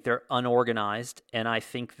 I think they're unorganized. And I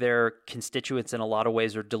think their constituents in a lot of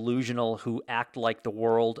ways are delusional who act like the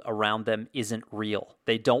world around them isn't real.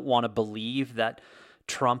 They don't want to believe that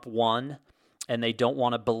Trump won. And they don't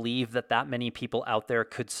want to believe that many people out there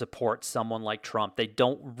could support someone like Trump. They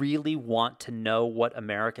don't really want to know what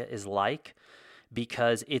America is like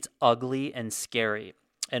because it's ugly and scary.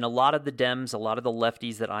 And a lot of the Dems, a lot of the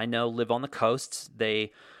lefties that I know live on the coasts.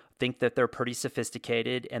 They think that they're pretty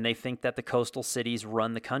sophisticated and they think that the coastal cities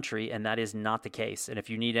run the country, and that is not the case. And if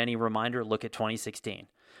you need any reminder, look at 2016,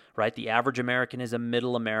 right? The average American is a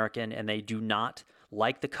middle American, and they do not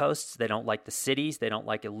like the coasts. They don't like the cities. They don't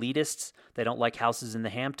like elitists. They don't like houses in the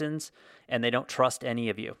Hamptons, and they don't trust any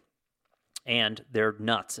of you. And they're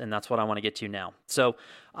nuts, and that's what I want to get to now. So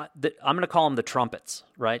I'm going to call them the trumpets,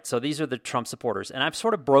 right? So these are the Trump supporters, and I've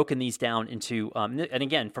sort of broken these down into, and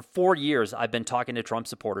again, for 4 years, I've been talking to Trump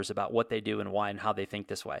supporters about what they do and why and how they think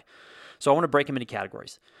this way. So I want to break them into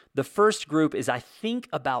categories. The first group is, I think,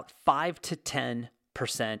 about 5 to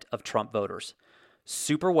 10% of Trump voters.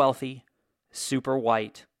 Super wealthy, super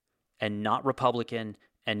white, and not Republican,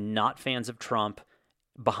 and not fans of Trump.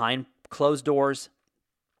 Behind closed doors,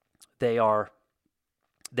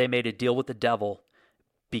 they made a deal with the devil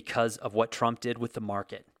because of what Trump did with the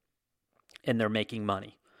market, and they're making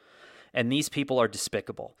money. And these people are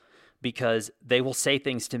despicable because they will say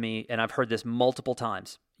things to me, and I've heard this multiple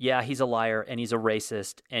times. Yeah, he's a liar, and he's a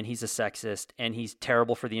racist, and he's a sexist, and he's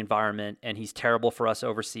terrible for the environment, and he's terrible for us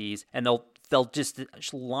overseas. And they'll just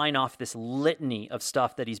line off this litany of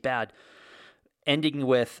stuff that he's bad, ending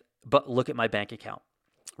with, but look at my bank account,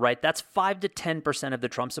 right? That's 5 to 10% of the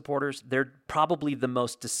Trump supporters. They're probably the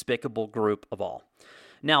most despicable group of all.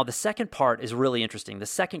 Now, the second part is really interesting. The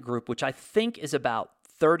second group, which I think is about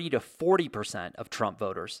 30 to 40% of Trump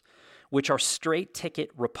voters, which are straight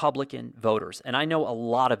ticket Republican voters. And I know a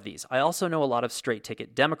lot of these. I also know a lot of straight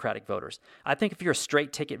ticket Democratic voters. I think if you're a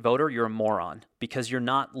straight ticket voter, you're a moron because you're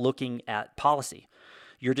not looking at policy.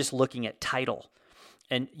 You're just looking at title.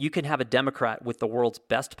 And you can have a Democrat with the world's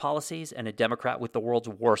best policies and a Democrat with the world's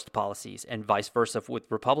worst policies, and vice versa with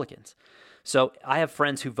Republicans. So I have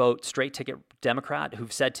friends who vote straight ticket Democrat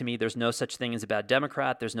who've said to me, there's no such thing as a bad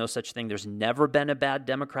Democrat. There's no such thing. There's never been a bad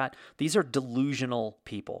Democrat. These are delusional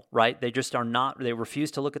people, right? They just are not, they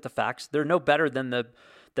refuse to look at the facts. They're no better than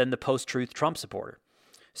the post-truth Trump supporter.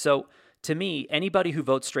 So to me, anybody who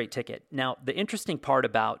votes straight ticket. Now, the interesting part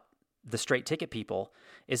about the straight ticket people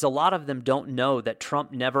is a lot of them don't know that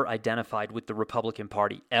Trump never identified with the Republican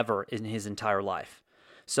Party ever in his entire life.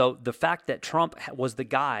 So the fact that Trump was the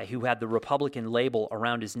guy who had the Republican label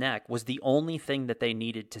around his neck was the only thing that they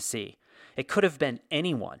needed to see. It could have been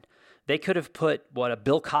anyone. They could have put, a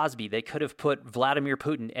Bill Cosby, they could have put Vladimir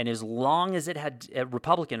Putin, and as long as it had a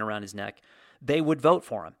Republican around his neck, they would vote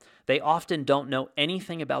for him. They often don't know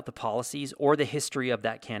anything about the policies or the history of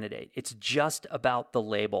that candidate. It's just about the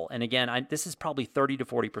label. And again, this is probably 30 to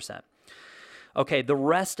 40%. Okay, the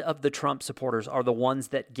rest of the Trump supporters are the ones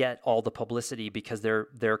that get all the publicity because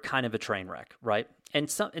they're kind of a train wreck, right? And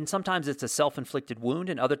sometimes it's a self-inflicted wound,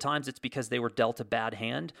 and other times it's because they were dealt a bad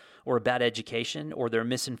hand or a bad education, or they're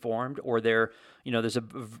misinformed, or there's a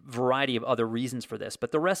variety of other reasons for this.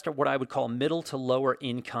 But the rest are what I would call middle to lower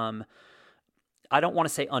income. I don't want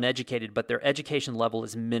to say uneducated, but their education level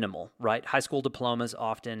is minimal, right? High school diplomas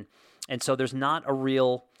often. And so there's not a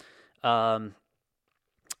real,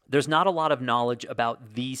 there's not a lot of knowledge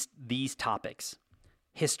about these topics.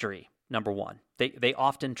 History, number one. They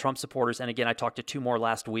often, Trump supporters, and again, I talked to 2 more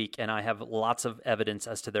last week, and I have lots of evidence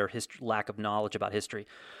as to their lack of knowledge about history.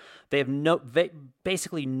 They have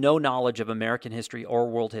basically no knowledge of American history or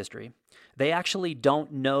world history. They actually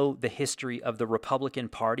don't know the history of the Republican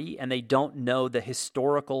Party, and they don't know the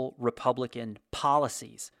historical Republican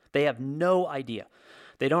policies. They have no idea.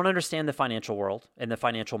 They don't understand the financial world and the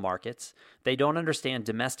financial markets. They don't understand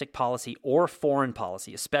domestic policy or foreign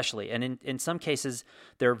policy, especially. And in some cases,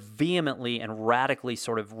 they're vehemently and radically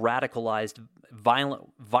sort of radicalized,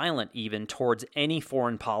 violent even towards any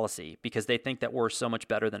foreign policy because they think that we're so much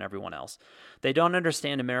better than everyone else. They don't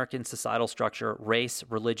understand American societal structure, race,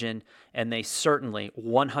 religion, and they certainly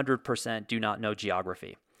 100% do not know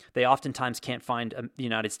geography. They oftentimes can't find the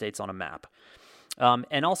United States on a map.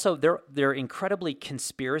 And also, they're incredibly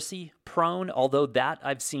conspiracy prone, although that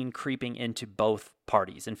I've seen creeping into both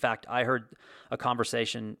parties. In fact, I heard a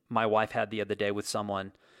conversation my wife had the other day with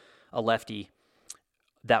someone, a lefty,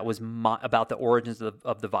 that was about the origins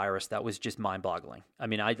of the virus. That was just mind-boggling. I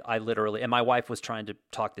mean, I literally, and my wife was trying to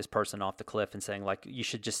talk this person off the cliff and saying, like, you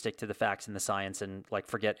should just stick to the facts and the science and, like,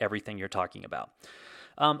 forget everything you're talking about.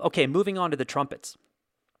 Okay, moving on to the trumpets.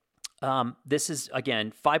 This is,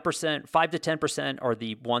 again, 5 to 10% are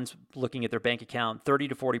the ones looking at their bank account. 30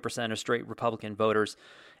 to 40% are straight Republican voters.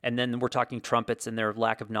 And then we're talking trumpets and their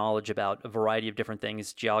lack of knowledge about a variety of different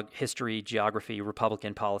things, history, geography,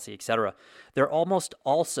 Republican policy, etc. They're almost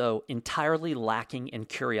also entirely lacking in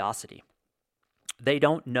curiosity. They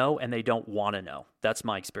don't know and they don't want to know. That's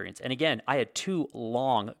my experience. And again, I had 2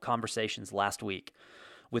 long conversations last week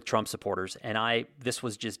with Trump supporters, and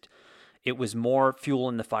it was more fuel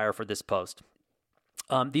in the fire for this post.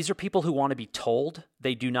 These are people who want to be told.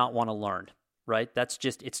 They do not want to learn, right?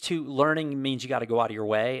 Learning means you got to go out of your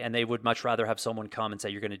way, and they would much rather have someone come and say,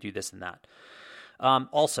 you're going to do this and that.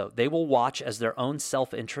 Also, they will watch as their own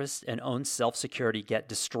self-interest and own self-security get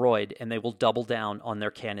destroyed, and they will double down on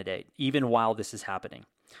their candidate, even while this is happening.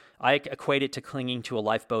 I equate it to clinging to a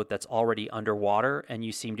lifeboat that's already underwater, and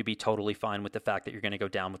you seem to be totally fine with the fact that you're going to go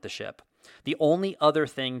down with the ship. The only other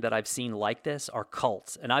thing that I've seen like this are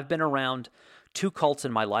cults, and I've been around 2 cults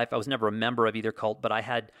in my life. I was never a member of either cult, but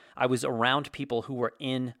I was around people who were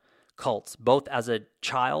in cults, both as a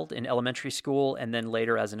child in elementary school and then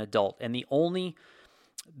later as an adult. And the only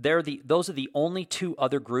those are the only two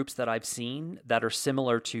other groups that I've seen that are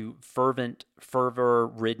similar to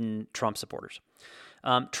fervor-ridden Trump supporters.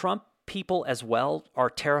 Trump people as well are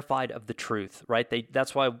terrified of the truth, right?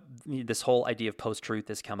 That's why this whole idea of post-truth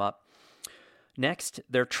has come up. Next,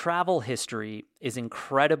 their travel history is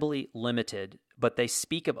incredibly limited, but they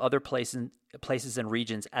speak of other places and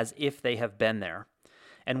regions as if they have been there.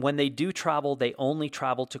 And when they do travel, they only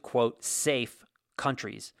travel to, quote, safe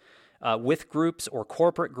countries with groups or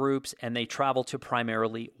corporate groups, and they travel to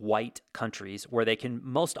primarily white countries where they can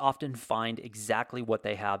most often find exactly what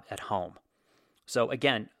they have at home. So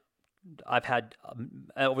again, I've had,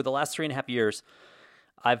 over the last 3.5 years,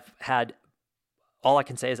 all I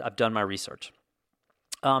can say is I've done my research.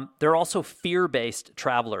 There are also fear-based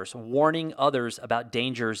travelers warning others about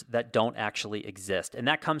dangers that don't actually exist. And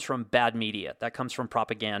that comes from bad media. That comes from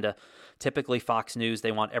propaganda. Typically Fox News,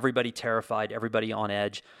 they want everybody terrified, everybody on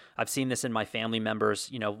edge. I've seen this in my family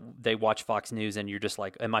members. They watch Fox News and you're just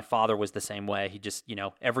like, and my father was the same way. He just,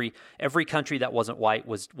 every country that wasn't white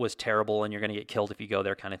was terrible and you're going to get killed if you go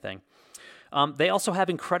there kind of thing. They also have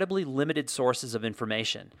incredibly limited sources of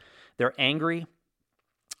information. They're angry.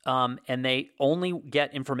 And they only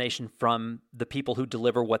get information from the people who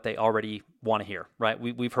deliver what they already want to hear, right?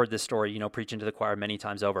 We've heard this story, preaching to the choir many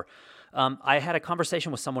times over. I had a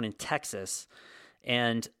conversation with someone in Texas,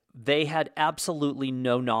 and they had absolutely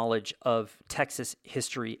no knowledge of Texas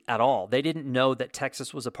history at all. They didn't know that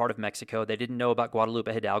Texas was a part of Mexico. They didn't know about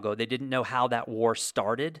Guadalupe Hidalgo. They didn't know how that war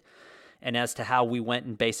started and as to how we went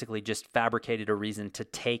and basically just fabricated a reason to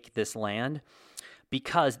take this land.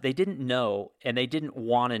 Because they didn't know and they didn't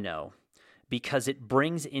want to know, because it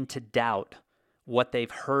brings into doubt what they've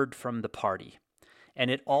heard from the party. And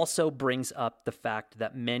it also brings up the fact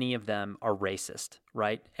that many of them are racist,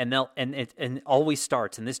 right? And it always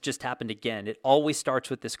starts, and this just happened again, it always starts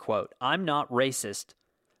with this quote, "I'm not racist,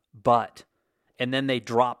 but," and then they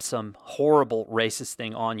drop some horrible racist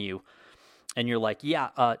thing on you, and you're like,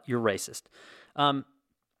 yeah, you're racist.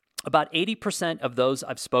 About 80% of those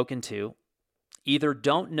I've spoken to either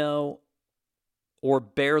don't know or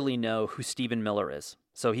barely know who Stephen Miller is.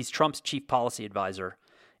 So he's Trump's chief policy advisor.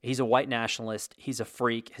 He's a white nationalist. He's a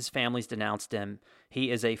freak. His family's denounced him. He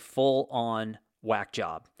is a full-on whack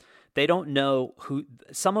job. They don't know who.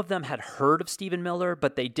 Some of them had heard of Stephen Miller,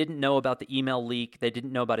 but they didn't know about the email leak. They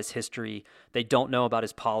didn't know about his history. They don't know about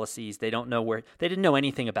his policies. They didn't know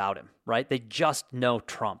anything about him, right? They just know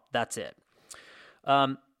Trump. That's it.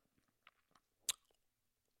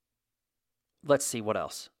 Let's see what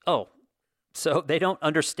else. Oh, so they don't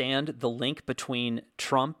understand the link between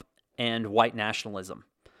Trump and white nationalism.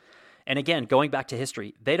 And again, going back to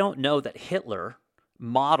history, they don't know that Hitler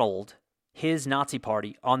modeled his Nazi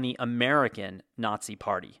party on the American Nazi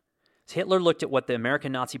Party. So Hitler looked at what the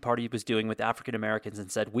American Nazi Party was doing with African Americans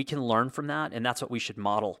and said, we can learn from that, and that's what we should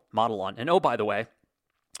model on. And oh, by the way,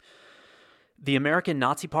 the American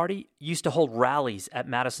Nazi Party used to hold rallies at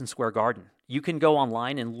Madison Square Garden. You can go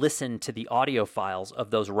online and listen to the audio files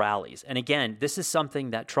of those rallies. And again, this is something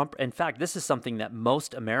that this is something that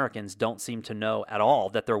most Americans don't seem to know at all,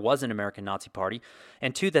 that there was an American Nazi Party,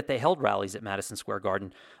 and two, that they held rallies at Madison Square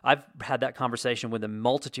Garden. I've had that conversation with a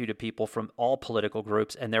multitude of people from all political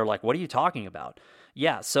groups, and they're like, what are you talking about?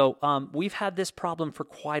 Yeah, so we've had this problem for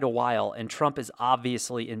quite a while, and Trump is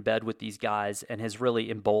obviously in bed with these guys and has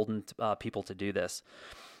really emboldened people to do this.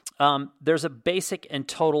 There's a basic and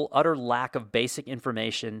total utter lack of basic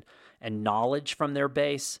information and knowledge from their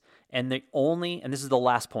base. And this is the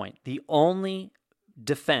last point, the only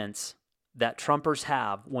defense that Trumpers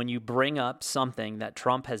have when you bring up something that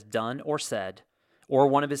Trump has done or said, or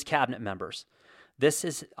one of his cabinet members,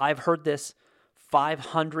 I've heard this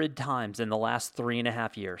 500 times in the last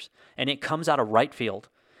 3.5 years, and it comes out of right field.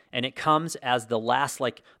 And it comes as the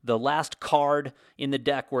last card in the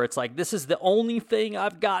deck where it's like, this is the only thing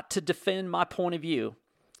I've got to defend my point of view,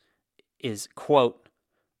 is, quote,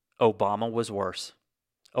 Obama was worse.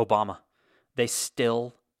 Obama. They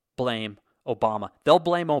still blame Obama. They'll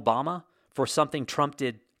blame Obama for something Trump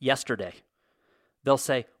did yesterday. They'll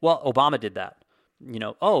say, well, Obama did that.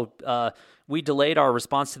 We delayed our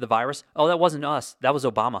response to the virus. Oh, that wasn't us. That was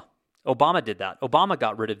Obama. Obama did that. Obama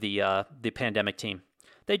got rid of the pandemic team.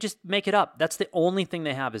 They just make it up. That's the only thing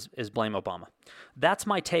they have is blame Obama. That's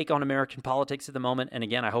my take on American politics at the moment. And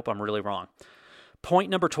again, I hope I'm really wrong.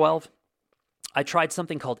 Point number 12, I tried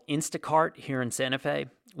something called Instacart here in Santa Fe,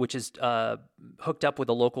 which is hooked up with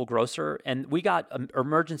a local grocer. And we got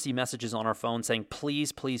emergency messages on our phone saying,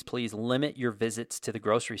 please, please, please limit your visits to the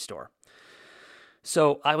grocery store.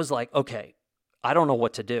 So I was like, okay, I don't know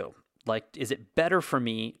what to do. Like, is it better for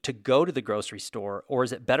me to go to the grocery store, or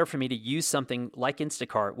is it better for me to use something like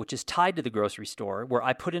Instacart, which is tied to the grocery store, where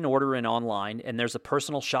I put an order in online and there's a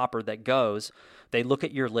personal shopper that goes, they look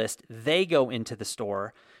at your list, they go into the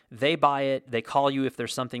store, they buy it, they call you if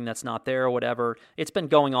there's something that's not there or whatever. It's been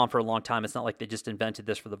going on for a long time. It's not like they just invented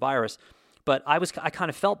this for the virus. But I kind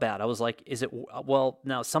of felt bad. I was like, well,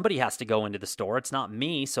 now somebody has to go into the store. It's not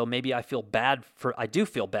me. So maybe I do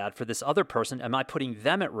feel bad for this other person. Am I putting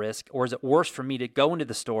them at risk, or is it worse for me to go into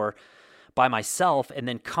the store by myself and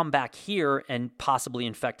then come back here and possibly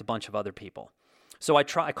infect a bunch of other people? So I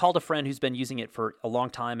called a friend who's been using it for a long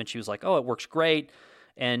time, and she was like, oh, it works great.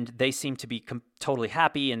 And they seem to be totally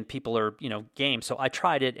happy, and people are, game. So I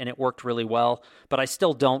tried it and it worked really well, but I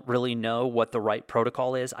still don't really know what the right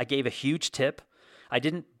protocol is. I gave a huge tip. I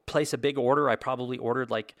didn't place a big order. I probably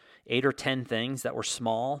ordered like 8 or 10 things that were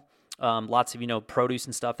small. Lots of, produce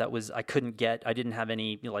and stuff I couldn't get. I didn't have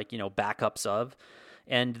any backups of.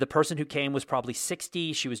 And the person who came was probably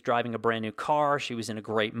 60. She was driving a brand new car. She was in a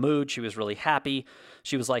great mood. She was really happy.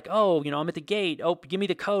 She was like, oh, I'm at the gate. Oh, give me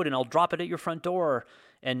the code and I'll drop it at your front door.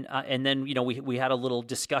 And then, we had a little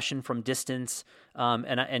discussion from distance,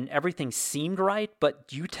 and everything seemed right. But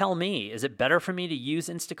you tell me, is it better for me to use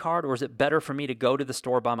Instacart, or is it better for me to go to the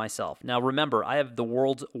store by myself? Now, remember, I have the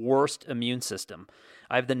world's worst immune system.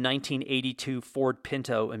 I have the 1982 Ford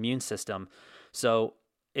Pinto immune system. So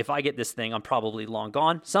if I get this thing, I'm probably long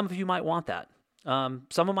gone. Some of you might want that.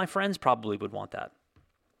 Some of my friends probably would want that.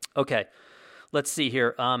 Okay, let's see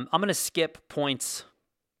here. I'm going to skip points.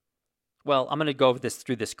 Well, I'm going to go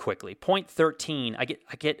through this quickly. Point 13, I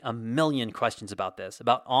get a million questions about this,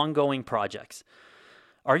 about ongoing projects.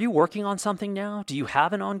 Are you working on something now? Do you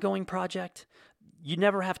have an ongoing project? You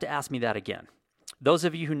never have to ask me that again. Those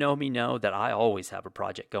of you who know me know that I always have a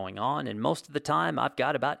project going on, and most of the time I've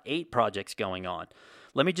got about 8 projects going on.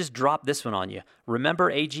 Let me just drop this one on you.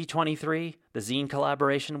 Remember AG23, the zine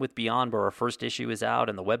collaboration with Beyond, where our first issue is out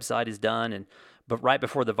and the website is done, but right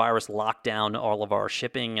before the virus locked down all of our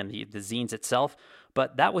shipping and the zines itself?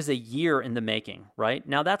 But that was a year in the making, right?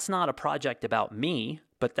 Now, that's not a project about me,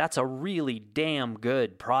 but that's a really damn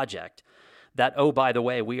good project. That, oh, by the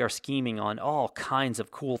way, we are scheming on all kinds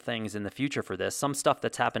of cool things in the future for this. Some stuff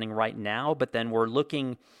that's happening right now, but then we're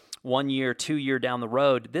looking 1 year, 2 year down the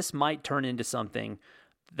road. This might turn into something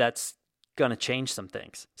that's going to change some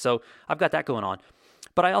things. So I've got that going on.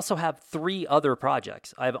 But I also have 3 other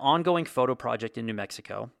projects. I have an ongoing photo project in New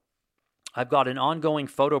Mexico. I've got an ongoing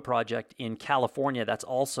photo project in California that's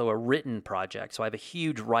also a written project. So I have a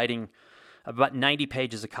huge writing, about 90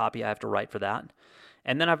 pages of copy I have to write for that.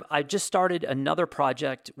 And then I just started another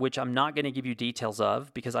project, which I'm not going to give you details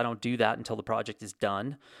of because I don't do that until the project is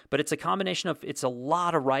done. But it's a combination of, it's a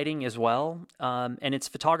lot of writing as well, and it's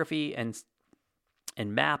photography and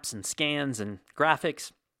maps and scans and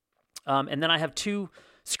graphics. And then I have 2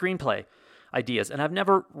 screenplay ideas, and I've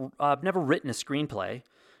never written a screenplay,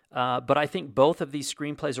 but I think both of these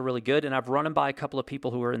screenplays are really good. And I've run them by a couple of people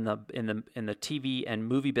who are in the TV and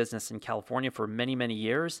movie business in California for many, many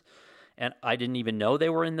years. And I didn't even know they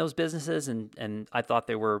were in those businesses, and I thought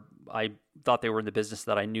they were in the business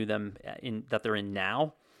that I knew them in, that they're in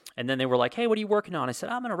now. And then they were like, "Hey, what are you working on?" I said,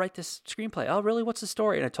 "I'm going to write this screenplay." "Oh, really? What's the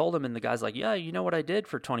story?" And I told him, and the guy's like, "Yeah, you know what I did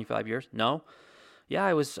for 25 years?" "No." "Yeah,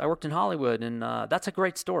 I worked in Hollywood, and that's a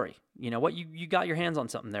great story. You know what? You got your hands on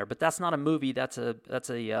something there, but that's not a movie.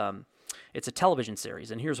 It's a television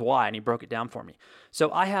series, and here's why." And he broke it down for me.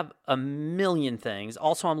 So I have a million things.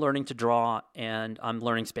 Also, I'm learning to draw, and I'm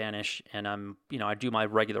learning Spanish, and I do my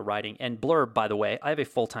regular writing. And Blurb, by the way, I have a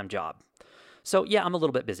full-time job. So yeah, I'm a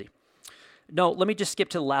little bit busy. No, let me just skip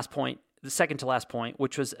to the second to last point,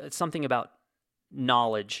 which was something about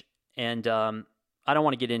knowledge. And I don't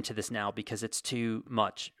want to get into this now because it's too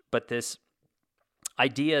much. But this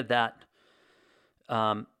idea that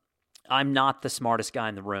I'm not the smartest guy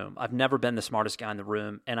in the room. I've never been the smartest guy in the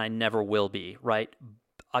room, and I never will be, right?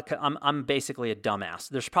 I'm basically a dumbass.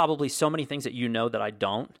 There's probably so many things that you know that I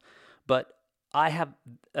don't, but I have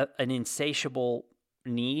an insatiable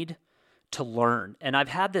need to learn. And I've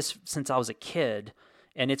had this since I was a kid,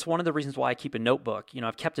 and it's one of the reasons why I keep a notebook.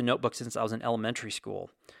 I've kept a notebook since I was in elementary school.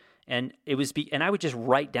 And and I would just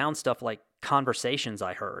write down stuff like conversations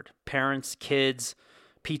I heard, parents, kids,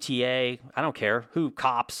 PTA, I don't care who,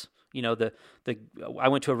 cops. I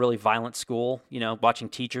went to a really violent school. Watching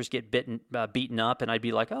teachers get beaten up, and I'd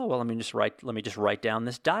be like, "Oh well, let me just write down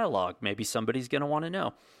this dialogue. Maybe somebody's going to want to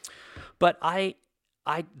know." But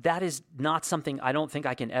that is not something, I don't think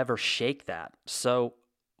I can ever shake that. So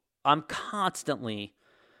I'm constantly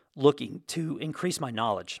looking to increase my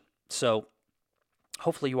knowledge. So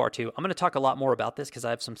Hopefully you are too. I'm going to talk a lot more about this because I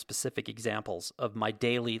have some specific examples of my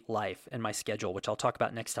daily life and my schedule, which I'll talk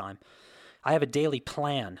about next time. I have a daily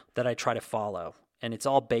plan that I try to follow, and it's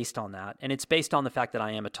all based on that. And it's based on the fact that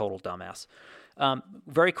I am a total dumbass.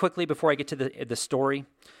 Very quickly, before I get to the story,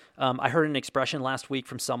 I heard an expression last week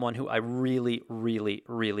from someone who I really, really,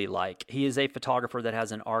 really like. He is a photographer that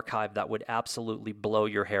has an archive that would absolutely blow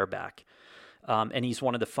your hair back. And he's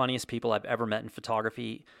one of the funniest people I've ever met in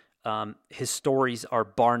photography. His stories are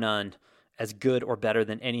bar none as good or better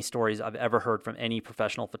than any stories I've ever heard from any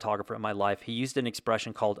professional photographer in my life. He used an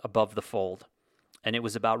expression called above the fold, and it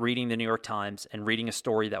was about reading the New York Times and reading a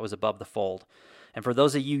story that was above the fold. And for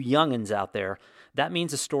those of you youngins out there, that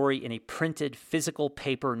means a story in a printed physical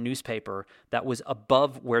paper newspaper that was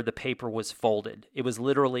above where the paper was folded. It was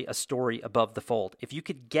literally a story above the fold. If you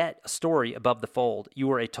could get a story above the fold, you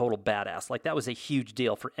were a total badass. Like, that was a huge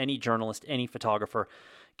deal for any journalist, any photographer,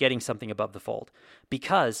 getting something above the fold,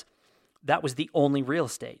 because that was the only real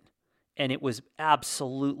estate. And it was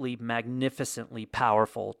absolutely magnificently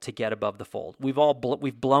powerful to get above the fold. We've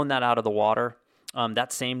blown that out of the water.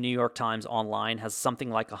 That same New York Times online has something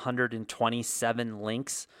like 127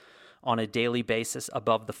 links on a daily basis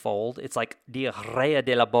above the fold. It's like diarrea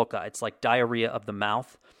de la boca. It's like diarrhea of the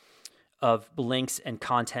mouth of links and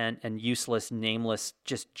content and useless, nameless,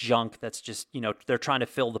 just junk that's just, they're trying to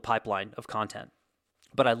fill the pipeline of content.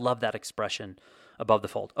 But I love that expression, above the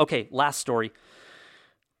fold. Okay, last story.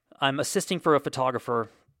 I'm assisting for a photographer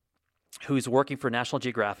who's working for National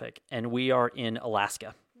Geographic, and we are in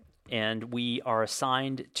Alaska. And we are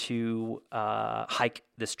assigned to hike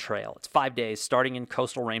this trail. It's 5 days, starting in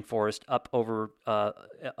coastal rainforest, up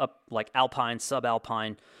like alpine,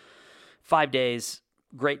 subalpine. 5 days,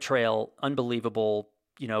 great trail, unbelievable.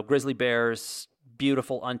 Grizzly bears,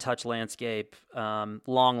 beautiful, untouched landscape.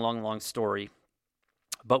 Long story.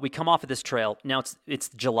 But we come off of this trail. Now it's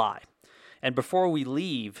July, and before we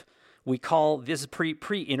leave, this is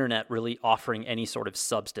pre-internet really offering any sort of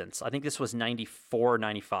substance. I think this was 94 or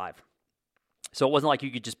 95. So it wasn't like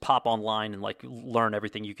you could just pop online and like learn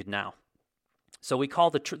everything you could now. So we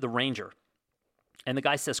call the ranger, and the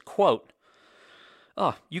guy says, quote,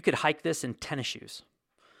 "Oh, you could hike this in tennis shoes."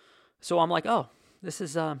 So I'm like, "Oh, this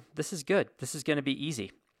is good. This is going to be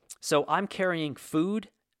easy." So I'm carrying food,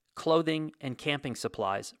 clothing, and camping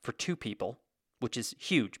supplies for 2 people, which is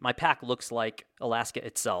huge. My pack looks like Alaska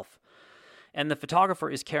itself. And the photographer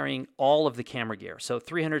is carrying all of the camera gear. So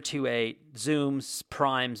 300-2.8, zooms,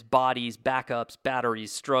 primes, bodies, backups,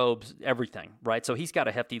 batteries, strobes, everything, right? So he's got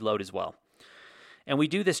a hefty load as well. And we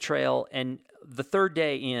do this trail, and the 3rd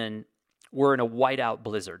day in, we're in a whiteout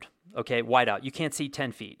blizzard, okay? Whiteout. You can't see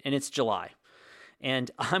 10 feet, and it's July.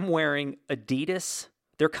 And I'm wearing Adidas.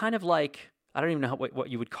 They're kind of like, I don't even know what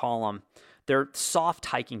you would call them. They're soft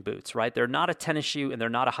hiking boots, right? They're not a tennis shoe and they're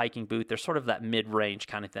not a hiking boot. They're sort of that mid-range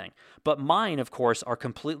kind of thing. But mine, of course, are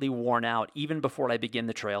completely worn out even before I begin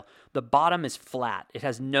the trail. The bottom is flat. It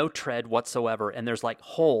has no tread whatsoever, and there's like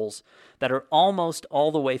holes that are almost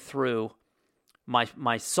all the way through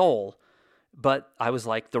my sole. But I was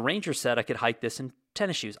like, the ranger said I could hike this in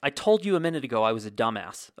tennis shoes. I told you a minute ago I was a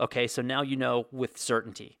dumbass, okay? So now you know with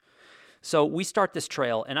certainty. So we start this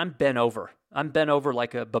trail, and I'm bent over. I'm bent over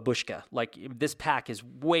like a babushka. Like, this pack is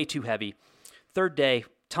way too heavy. 3rd day,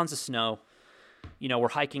 tons of snow. We're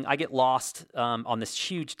hiking. I get lost on this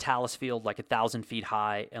huge talus field, like 1,000 feet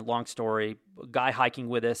high. And long story, a guy hiking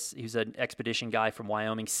with us, he's an expedition guy from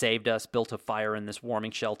Wyoming, saved us, built a fire in this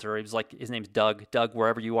warming shelter. He was like, his name's Doug. Doug,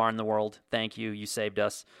 wherever you are in the world, thank you. You saved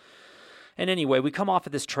us. And anyway, we come off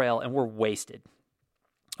of this trail, and we're wasted.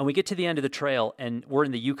 And we get to the end of the trail, and we're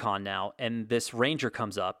in the Yukon now, and this ranger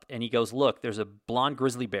comes up, and he goes, "Look, there's a blonde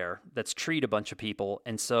grizzly bear that's treed a bunch of people,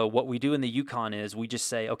 and so what we do in the Yukon is we just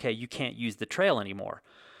say, okay, you can't use the trail anymore.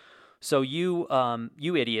 So you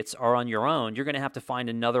idiots are on your own. You're going to have to find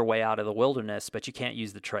another way out of the wilderness, but you can't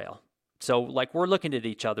use the trail." So, like, we're looking at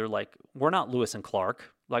each other like, we're not Lewis and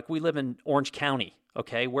Clark. Like, we live in Orange County,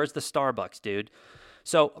 okay? Where's the Starbucks, dude?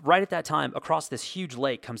 So right at that time, across this huge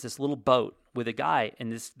lake comes this little boat with a guy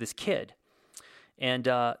and this kid. And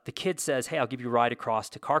the kid says, "Hey, I'll give you a ride across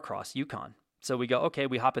to Carcross, Yukon." So we go, okay,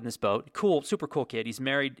 we hop in this boat. Cool, super cool kid. He's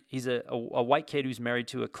married. He's a white kid who's married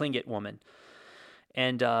to a Tlingit woman.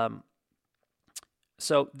 And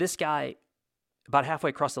so this guy, about halfway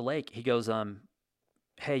across the lake, he goes,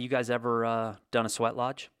 "Hey, you guys ever done a sweat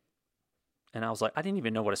lodge?" And I was like, I didn't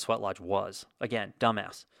even know what a sweat lodge was. Again,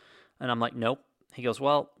 dumbass. And I'm like, "Nope." He goes,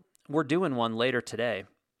 "Well, we're doing one later today.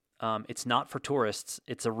 It's not for tourists.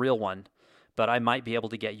 It's a real one, but I might be able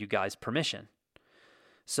to get you guys permission."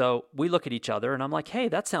 So we look at each other, and I'm like, "Hey,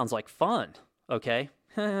 that sounds like fun." Okay.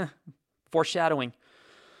 Foreshadowing.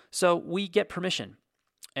 So we get permission.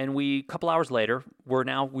 And a couple hours later,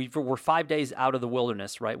 we're 5 days out of the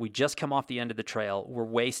wilderness, right? We just come off the end of the trail. We're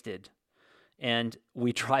wasted. And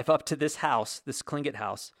we drive up to this house, this Tlingit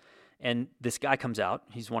house, and this guy comes out.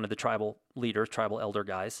 He's one of the tribal leaders, tribal elder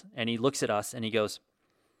guys. And he looks at us and he goes,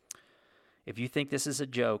 if you think this is a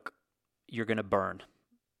joke, you're going to burn.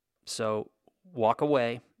 So walk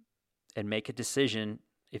away and make a decision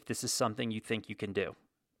if this is something you think you can do.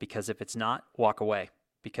 Because if it's not, walk away,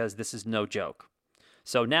 because this is no joke.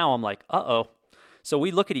 So now I'm like, uh-oh. So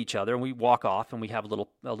we look at each other and we walk off and we have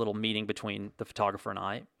a little meeting between the photographer and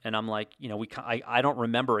I. And I'm like, I don't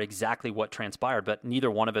remember exactly what transpired, but neither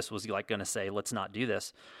one of us was like going to say, let's not do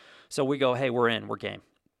this. So we go, hey, we're game.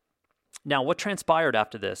 Now, what transpired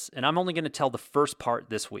after this, and I'm only going to tell the first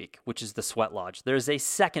part this week, which is the sweat lodge. There's a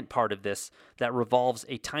second part of this that revolves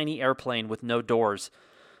a tiny airplane with no doors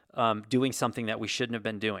doing something that we shouldn't have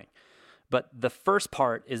been doing. But the first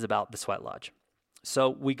part is about the sweat lodge. So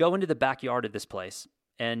we go into the backyard of this place,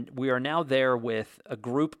 and we are now there with a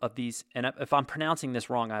group of these. And if I'm pronouncing this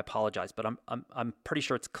wrong, I apologize, but I'm pretty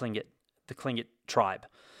sure it's Tlingit, the Tlingit tribe.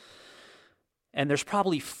 And there's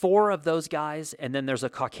probably 4 of those guys, and then there's a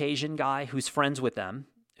Caucasian guy who's friends with them,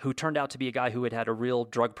 who turned out to be a guy who had a real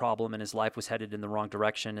drug problem, and his life was headed in the wrong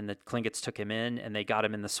direction. And the Tlingits took him in, and they got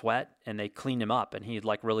him in the sweat, and they cleaned him up, and he had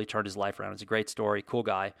really turned his life around. It's a great story, cool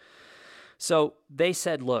guy. So they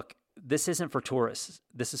said, look, this isn't for tourists.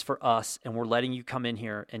 This is for us, and we're letting you come in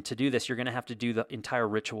here. And to do this, you're going to have to do the entire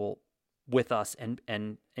ritual with us, and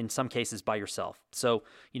in some cases by yourself. So,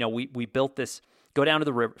 we built this. Go down to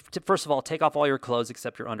the river. First of all, take off all your clothes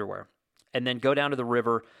except your underwear, and then go down to the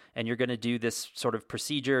river, and you're going to do this sort of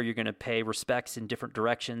procedure. You're going to pay respects in different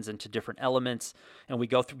directions and to different elements. And we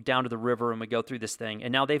go down to the river, and we go through this thing.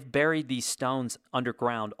 And now they've buried these stones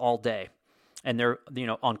underground all day. And they're,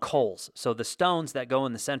 on coals. So the stones that go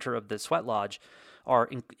in the center of the sweat lodge are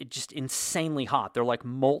just insanely hot. They're like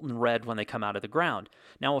molten red when they come out of the ground.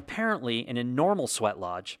 Now, apparently, in a normal sweat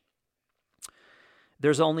lodge,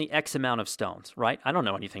 there's only X amount of stones, right? I don't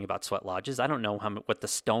know anything about sweat lodges. I don't know what the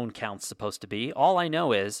stone count's supposed to be. All I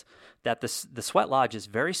know is that the sweat lodge is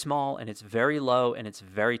very small, and it's very low, and it's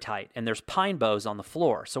very tight. And there's pine boughs on the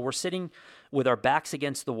floor. So we're sitting with our backs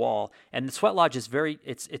against the wall, and the sweat lodge is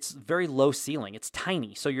it's very low ceiling. It's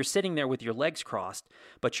tiny. So you're sitting there with your legs crossed,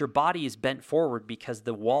 but your body is bent forward because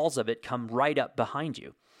the walls of it come right up behind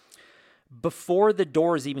you. Before the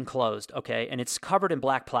door is even closed, okay, and it's covered in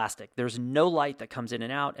black plastic. There's no light that comes in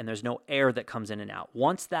and out, and there's no air that comes in and out.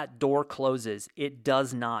 Once that door closes, it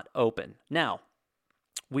does not open. Now,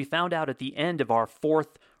 we found out at the end of our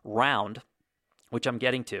 4th round, which I'm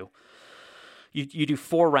getting to, you do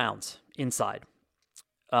 4 rounds inside.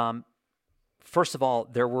 First of all,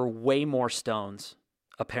 there were way more stones,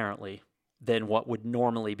 apparently, than what would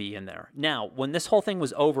normally be in there. Now, when this whole thing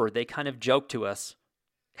was over, they kind of joked to us,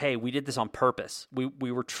 hey, we did this on purpose.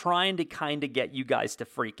 We were trying to kind of get you guys to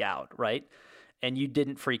freak out, right? And you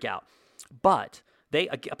didn't freak out. But they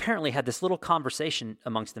apparently had this little conversation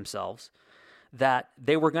amongst themselves that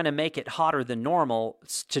they were going to make it hotter than normal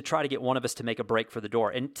to try to get one of us to make a break for the door.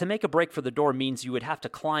 And to make a break for the door means you would have to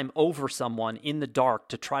climb over someone in the dark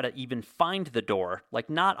to try to even find the door. Like,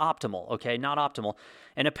 not optimal, okay? Not optimal.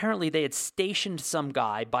 And apparently they had stationed some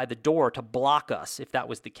guy by the door to block us if that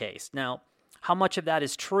was the case. Now, how much of that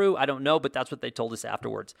is true, I don't know, but that's what they told us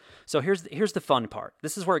afterwards. So here's the fun part.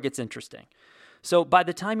 This is where it gets interesting. So by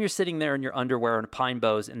the time you're sitting there in your underwear and pine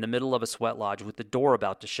boughs in the middle of a sweat lodge with the door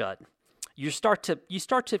about to shut, you start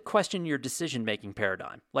to question your decision-making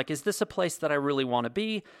paradigm. Like, is this a place that I really want to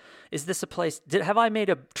be? Is this a place, have I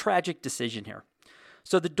made a tragic decision here?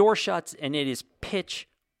 So the door shuts and it is pitch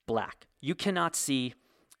black. You cannot see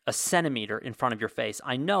a centimeter in front of your face.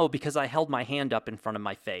 I know because I held my hand up in front of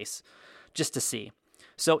my face just to see.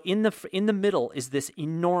 So in the middle is this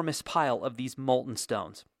enormous pile of these molten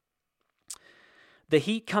stones. The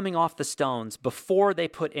heat coming off the stones before they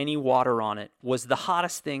put any water on it was the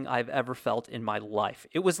hottest thing I've ever felt in my life.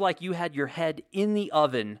 It was like you had your head in the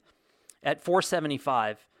oven at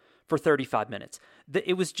 475 for 35 minutes.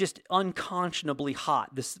 It was just unconscionably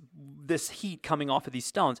hot, this heat coming off of these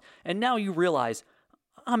stones. And now you realize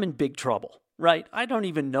I'm in big trouble, right? I don't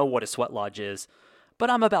even know what a sweat lodge is, but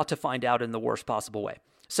I'm about to find out in the worst possible way.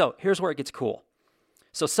 So here's where it gets cool.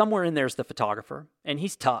 So somewhere in there's the photographer, and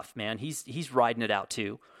he's tough, man. He's riding it out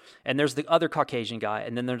too. And there's the other Caucasian guy,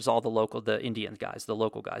 and then there's all the Indian guys, the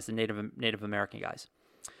local guys, the Native American guys.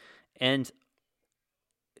 And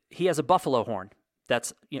he has a buffalo horn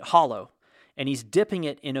that's hollow, and he's dipping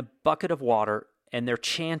it in a bucket of water, and they're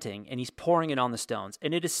chanting, and he's pouring it on the stones.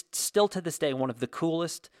 And it is still to this day one of the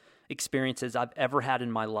coolest experiences I've ever had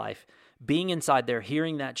in my life. Being inside there,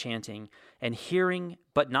 hearing that chanting, and hearing,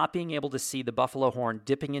 but not being able to see the buffalo horn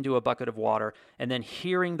dipping into a bucket of water, and then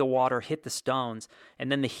hearing the water hit the stones,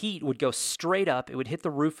 and then the heat would go straight up, it would hit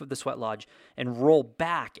the roof of the sweat lodge and roll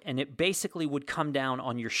back, and it basically would come down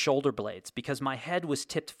on your shoulder blades because my head was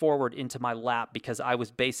tipped forward into my lap because I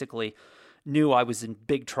was basically knew I was in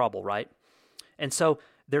big trouble, right? And so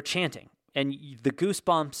they're chanting. And the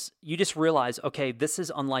goosebumps, you just realize, okay, this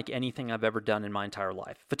is unlike anything I've ever done in my entire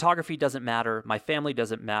life. Photography doesn't matter. My family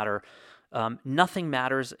doesn't matter. Nothing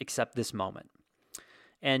matters except this moment.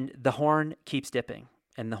 And the horn keeps dipping,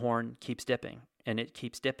 and the horn keeps dipping, and it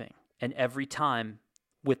keeps dipping. And every time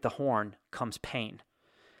with the horn comes pain.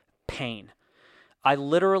 Pain. I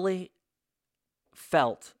literally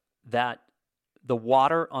felt that the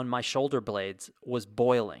water on my shoulder blades was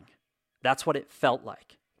boiling. That's what it felt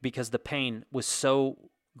like, because the pain was so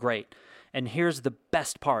great. And here's the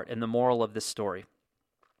best part and the moral of this story.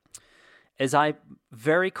 As I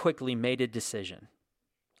very quickly made a decision,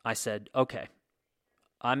 I said, okay,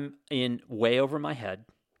 I'm in way over my head.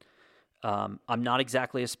 I'm not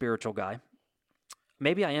exactly a spiritual guy.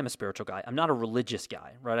 Maybe I am a spiritual guy. I'm not a religious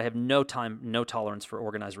guy, right? I have no time, no tolerance for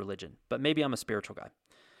organized religion, but maybe I'm a spiritual guy.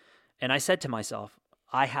 And I said to myself,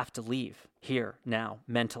 I have to leave here now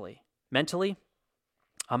mentally. Mentally,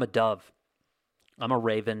 I'm a dove. I'm a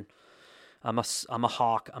raven. I'm a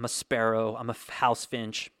hawk. I'm a sparrow. I'm a house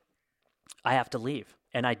finch. I have to leave.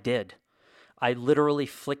 And I did. I literally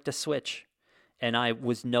flicked a switch and I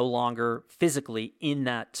was no longer physically in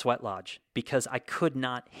that sweat lodge because I could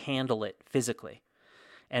not handle it physically.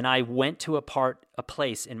 And I went to a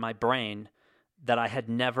place in my brain that I had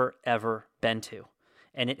never, ever been to.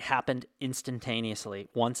 And it happened instantaneously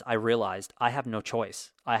once I realized I have no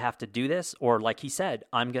choice. I have to do this, or like he said,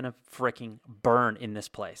 I'm going to freaking burn in this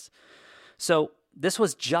place. So this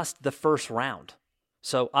was just the first round.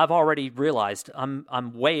 So I've already realized I'm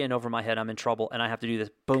way in over my head. I'm in trouble, and I have to do this.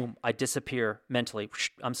 Boom, I disappear mentally.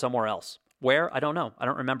 I'm somewhere else. Where? I don't know. I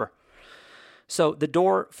don't remember. So the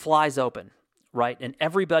door flies open. Right? And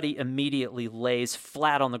everybody immediately lays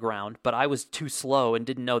flat on the ground, but I was too slow and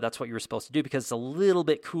didn't know that's what you were supposed to do because it's a little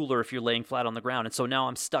bit cooler if you're laying flat on the ground. And so now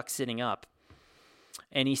I'm stuck sitting up.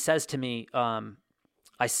 And he says to me,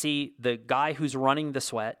 I see the guy who's running the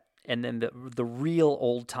sweat and then the real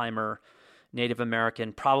old-timer Native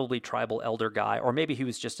American, probably tribal elder guy, or maybe he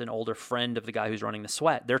was just an older friend of the guy who's running the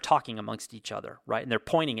sweat. They're talking amongst each other, right? And they're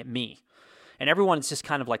pointing at me. And everyone's just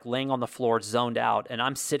kind of like laying on the floor, zoned out, and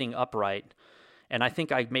I'm sitting upright. And I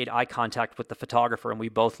think I made eye contact with the photographer, and we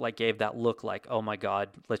both like gave that look like, oh my God,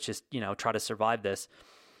 let's just, try to survive this.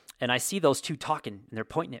 And I see those two talking, and they're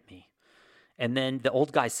pointing at me. And then the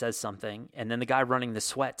old guy says something, and then the guy running the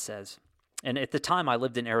sweat says, and at the time I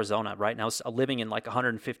lived in Arizona, right? And I was living in like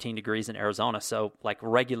 115 degrees in Arizona, so like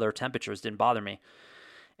regular temperatures didn't bother me.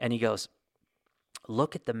 And he goes,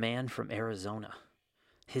 look at the man from Arizona.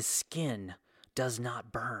 His skin does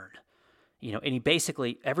not burn. And he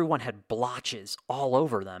basically, everyone had blotches all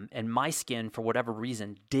over them, and my skin, for whatever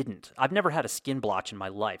reason, didn't. I've never had a skin blotch in my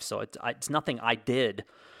life, so it's nothing I did.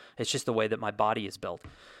 It's just the way that my body is built.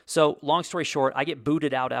 So long story short, I get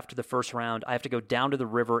booted out after the first round. I have to go down to the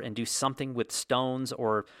river and do something with stones,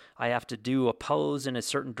 or I have to do a pose in a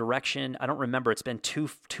certain direction. I don't remember. It's been too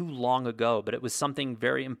long ago, but it was something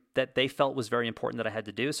that they felt was very important that I had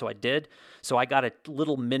to do, so I did. So I got a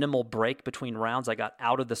little minimal break between rounds. I got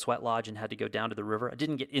out of the sweat lodge and had to go down to the river. I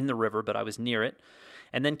didn't get in the river, but I was near it,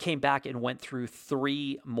 and then came back and went through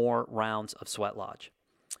 3 more rounds of sweat lodge.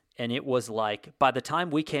 And it was like, by the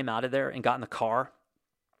time we came out of there and got in the car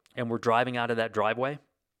and we're driving out of that driveway,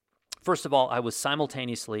 first of all, I was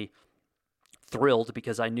simultaneously thrilled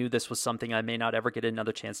because I knew this was something I may not ever get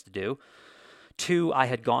another chance to do. 2, I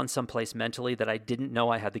had gone someplace mentally that I didn't know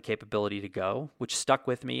I had the capability to go, which stuck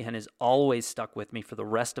with me and has always stuck with me for the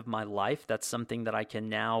rest of my life. That's something that I can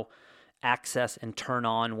now access and turn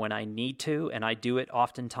on when I need to, and I do it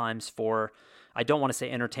oftentimes for, I don't want to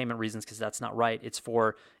say entertainment reasons because that's not right. It's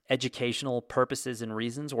for educational purposes and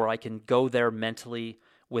reasons where I can go there mentally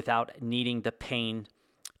without needing the pain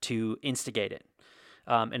to instigate it.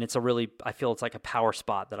 And it's I feel it's like a power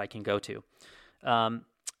spot that I can go to.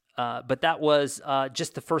 But that was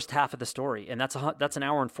just the first half of the story, and that's an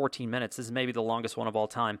hour and 14 minutes. This is maybe the longest one of all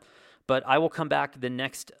time. But I will come back the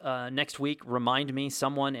next week. Remind me,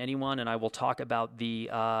 anyone, and I will talk about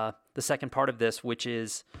the second part of this, which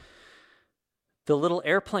is the little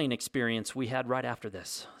airplane experience we had right after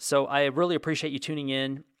this. So I really appreciate you tuning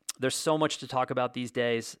in. There's so much to talk about these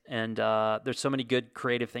days, and there's so many good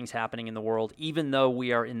creative things happening in the world, even though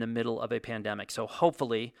we are in the middle of a pandemic. So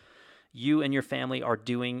hopefully you and your family are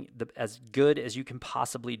doing as good as you can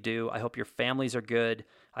possibly do. I hope your families are good.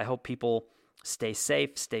 I hope people stay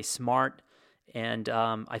safe, stay smart. And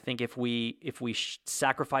I think if we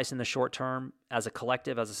sacrifice in the short term as a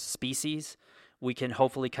collective, as a species, we can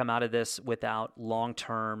hopefully come out of this without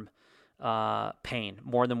long-term pain,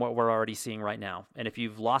 more than what we're already seeing right now. And if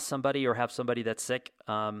you've lost somebody or have somebody that's sick,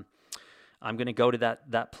 I'm going to go to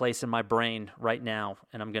that place in my brain right now,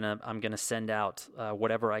 and I'm gonna send out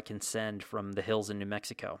whatever I can send from the hills in New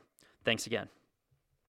Mexico. Thanks again.